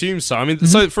 You assume so. I mean,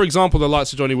 so for example, the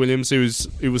likes of Johnny Williams, who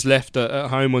was left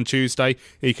at home on Tuesday,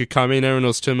 he could come in. Aaron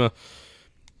Oztumer,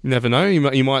 you never know.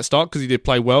 He might start because he did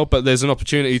play well, but there's an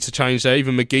opportunity to change there.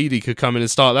 Even McGeady could come in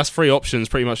and start. That's 3 options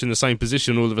pretty much in the same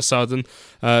position all of a sudden.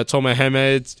 Tomer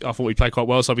Hemed, I thought he played quite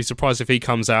well, so I'd be surprised if he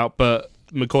comes out, but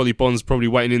Macaulay Bond's probably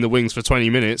waiting in the wings for 20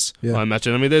 minutes, I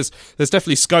imagine. I mean, there's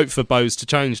definitely scope for Bowes to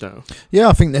change now. Yeah,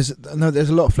 I think there's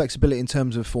a lot of flexibility in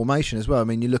terms of formation as well. I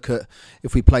mean, you look at,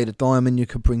 if we played a diamond, you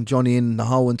could bring Johnny in the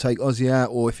hole and take Ozzy out,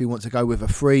 or if you want to go with a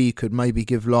 3, you could maybe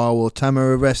give Lyle or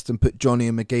Tamer a rest and put Johnny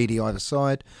and McGeady either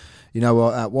side,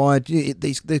 out wide.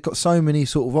 They've got so many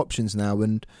sort of options now,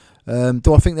 and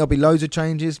do I think there'll be loads of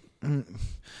changes? I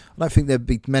don't think there'll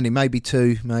be many, maybe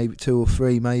 2 or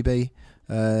 3 maybe.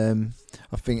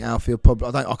 I think Alfield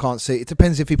probably. I can't see. It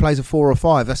depends if he plays a 4 or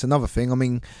 5. That's another thing. I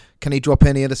mean, can he drop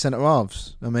any of the centre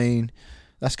halves? I mean,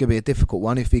 that's going to be a difficult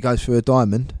one if he goes for a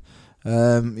diamond.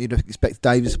 You'd expect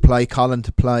Davis to play, Cullen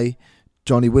to play,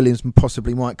 Johnny Williams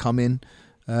possibly might come in.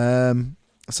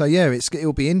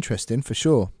 It'll be interesting for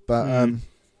sure. But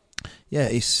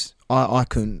I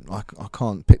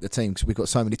can't pick the team because we've got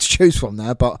so many to choose from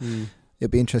now. But. It'd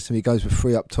be interesting if he goes with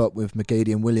 3 up top with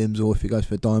McGeady and Williams, or if he goes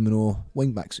for a diamond or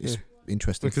wing backs. It's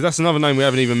interesting. Because that's another name we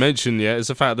haven't even mentioned yet, is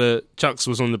the fact that Chuks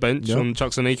was on the bench, on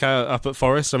Chuks Aneke up at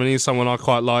Forest. I mean, he's someone I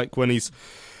quite like when he's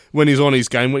on his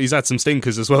game. He's had some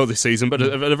stinkers as well this season, but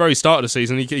at the very start of the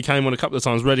season, he came on a couple of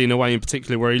times, Reading away in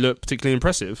particular, where he looked particularly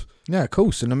impressive. Yeah, of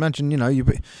course. And imagine,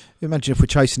 imagine if we're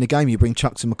chasing the game, you bring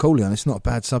Chuks and Macaulay on. It's not a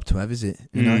bad sub to have, is it?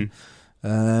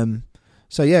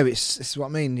 So it's what I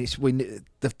mean.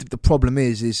 The problem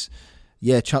is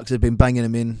Chuks have been banging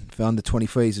them in for under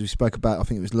 23s, as we spoke about. I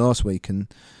think it was last week,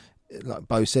 and like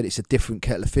Bo said, it's a different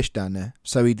kettle of fish down there.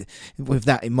 So with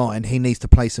that in mind, he needs to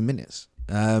play some minutes.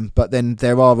 But then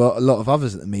there are a lot of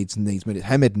others that needs minutes.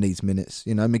 Hemed needs minutes.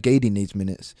 McGeady needs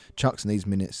minutes. Chuks needs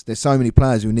minutes. There's so many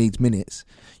players who needs minutes.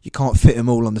 You can't fit them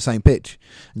all on the same pitch,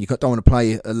 and you don't want to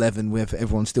play 11 with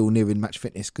everyone still nearing match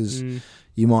fitness because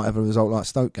you might have a result like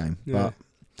Stoke game. But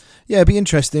it'd be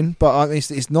interesting. But I mean,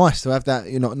 it's nice to have that.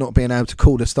 Not being able to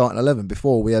call the starting 11.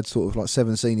 Before we had sort of like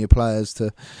 7 senior players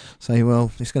to say,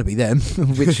 well, it's going to be them.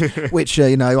 which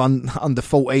under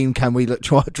 14 can we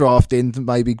try draft in to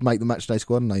maybe make the matchday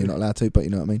squad? No, you're not allowed to, but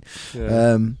you know what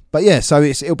I mean. So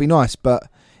it'll be nice, but.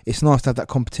 It's nice to have that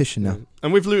competition now.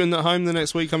 And with Luton at home the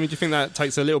next week, I mean, do you think that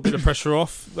takes a little bit of pressure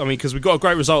off? I mean, because we've got a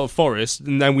great result at Forest,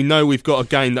 and then we know we've got a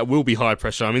game that will be high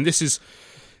pressure. I mean, this is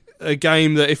a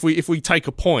game that if we take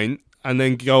a point, and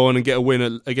then go on and get a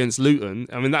win against Luton,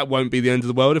 I mean, that won't be the end of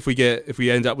the world if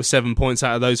we end up with 7 points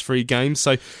out of those 3 games.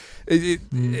 So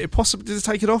it possibly does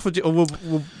take it off, or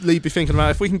will Lee be thinking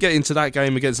about if we can get into that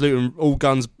game against Luton all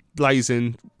guns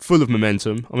blazing, full of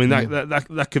momentum? I mean,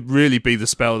 that could really be the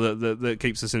spell that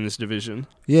keeps us in this division.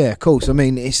 Yeah, of course. I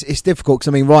mean, it's difficult because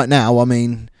I mean, right now, I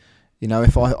mean, you know,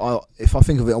 if I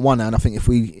think of it on one hand, I think if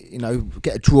we, you know,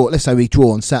 get a draw, let's say we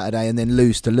draw on Saturday and then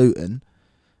lose to Luton,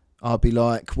 I'd be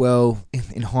like, well,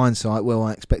 in hindsight,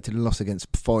 I expected a loss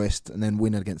against Forest and then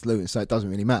win against Luton, so it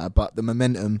doesn't really matter. But the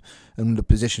momentum and the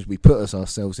positions we put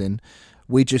ourselves in,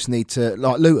 we just need to,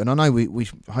 like Luton, I know we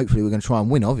hopefully we're going to try and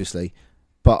win, obviously,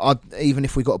 but even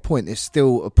if we got a point, it's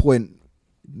still a point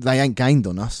they ain't gained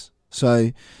on us. So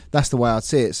that's the way I'd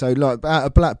see it. So like out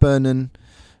of Blackburn and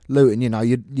Luton, you know,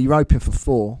 you're hoping for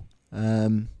 4.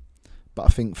 But I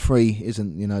think 3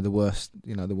 isn't, you know, the worst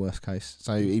case.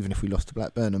 So even if we lost to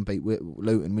Blackburn and beat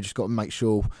Luton, we just got to make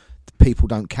sure the people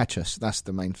don't catch us. That's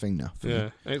the main thing now. Yeah,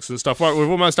 excellent stuff. Right, we're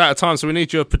almost out of time, so we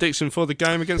need your prediction for the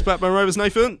game against Blackburn Rovers,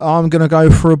 Nathan. I'm going to go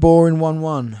for a boring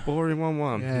 1-1. Boring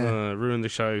 1-1. Yeah. Ruined the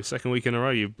show. Second week in a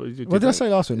row. What did I say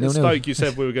last week? 0-0. Stoke, you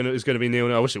said it was going to be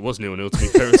 0-0. I wish it was 0-0 to be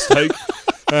fair at Stoke.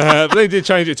 But they did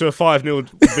change it to a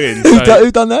 5-0 win.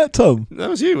 Who done that, Tom? That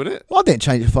was you, wasn't it? Well, I didn't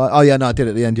change it to 5. Oh, yeah, no, I did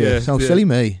at the end, yeah. Sounds silly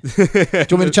me. Do you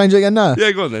want me to change it again now?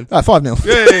 Yeah, go on then. 5-0.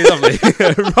 Yeah,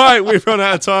 lovely. Right, we've run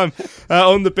out of time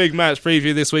on the big match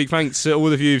preview this week. Thanks to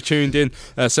all of you who've tuned in,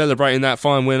 celebrating that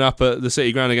fine win up at the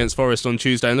City Ground against Forest on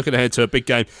Tuesday, and looking ahead to a big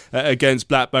game against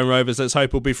Blackburn Rovers. Let's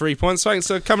hope will be 3 points. Thanks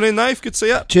for coming in, Nave. Good to see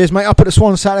you. Cheers, mate. Up at the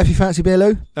Swan Saturday if you fancy a beer,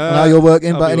 Lou. I know you're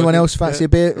working, but anyone else fancy a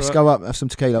beer? Let's go up, have some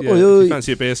tequila. Yeah, if you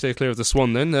fancy a beer, stay clear of the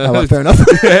Swan then. Right, fair enough.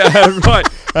 Right.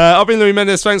 I've been Louis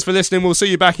Mendes. Thanks for listening. We'll see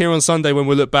you back here on Sunday when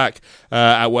we look back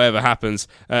at whatever happens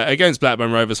against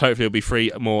Blackburn Rovers. Hopefully it'll be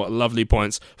 3 more lovely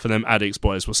points for them Addicts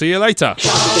boys. We'll see you later.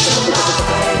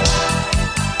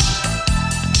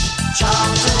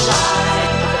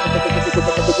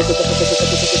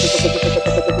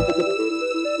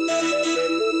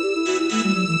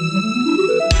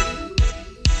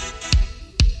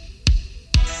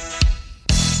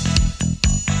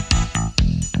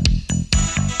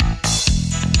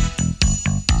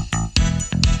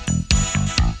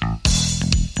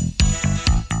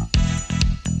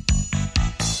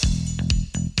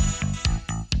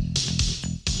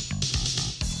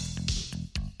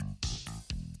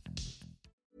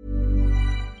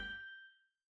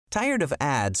 Tired of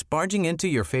ads barging into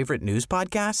your favorite news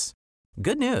podcasts?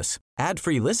 Good news.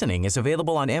 Ad-free listening is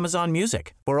available on Amazon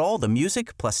Music for all the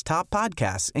music plus top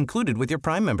podcasts included with your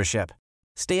Prime membership.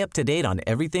 Stay up to date on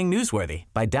everything newsworthy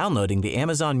by downloading the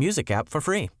Amazon Music app for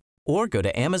free or go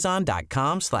to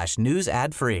amazon.com/news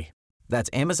ad free. That's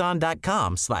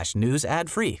amazon.com/news ad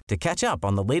free to catch up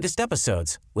on the latest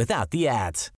episodes without the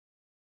ads.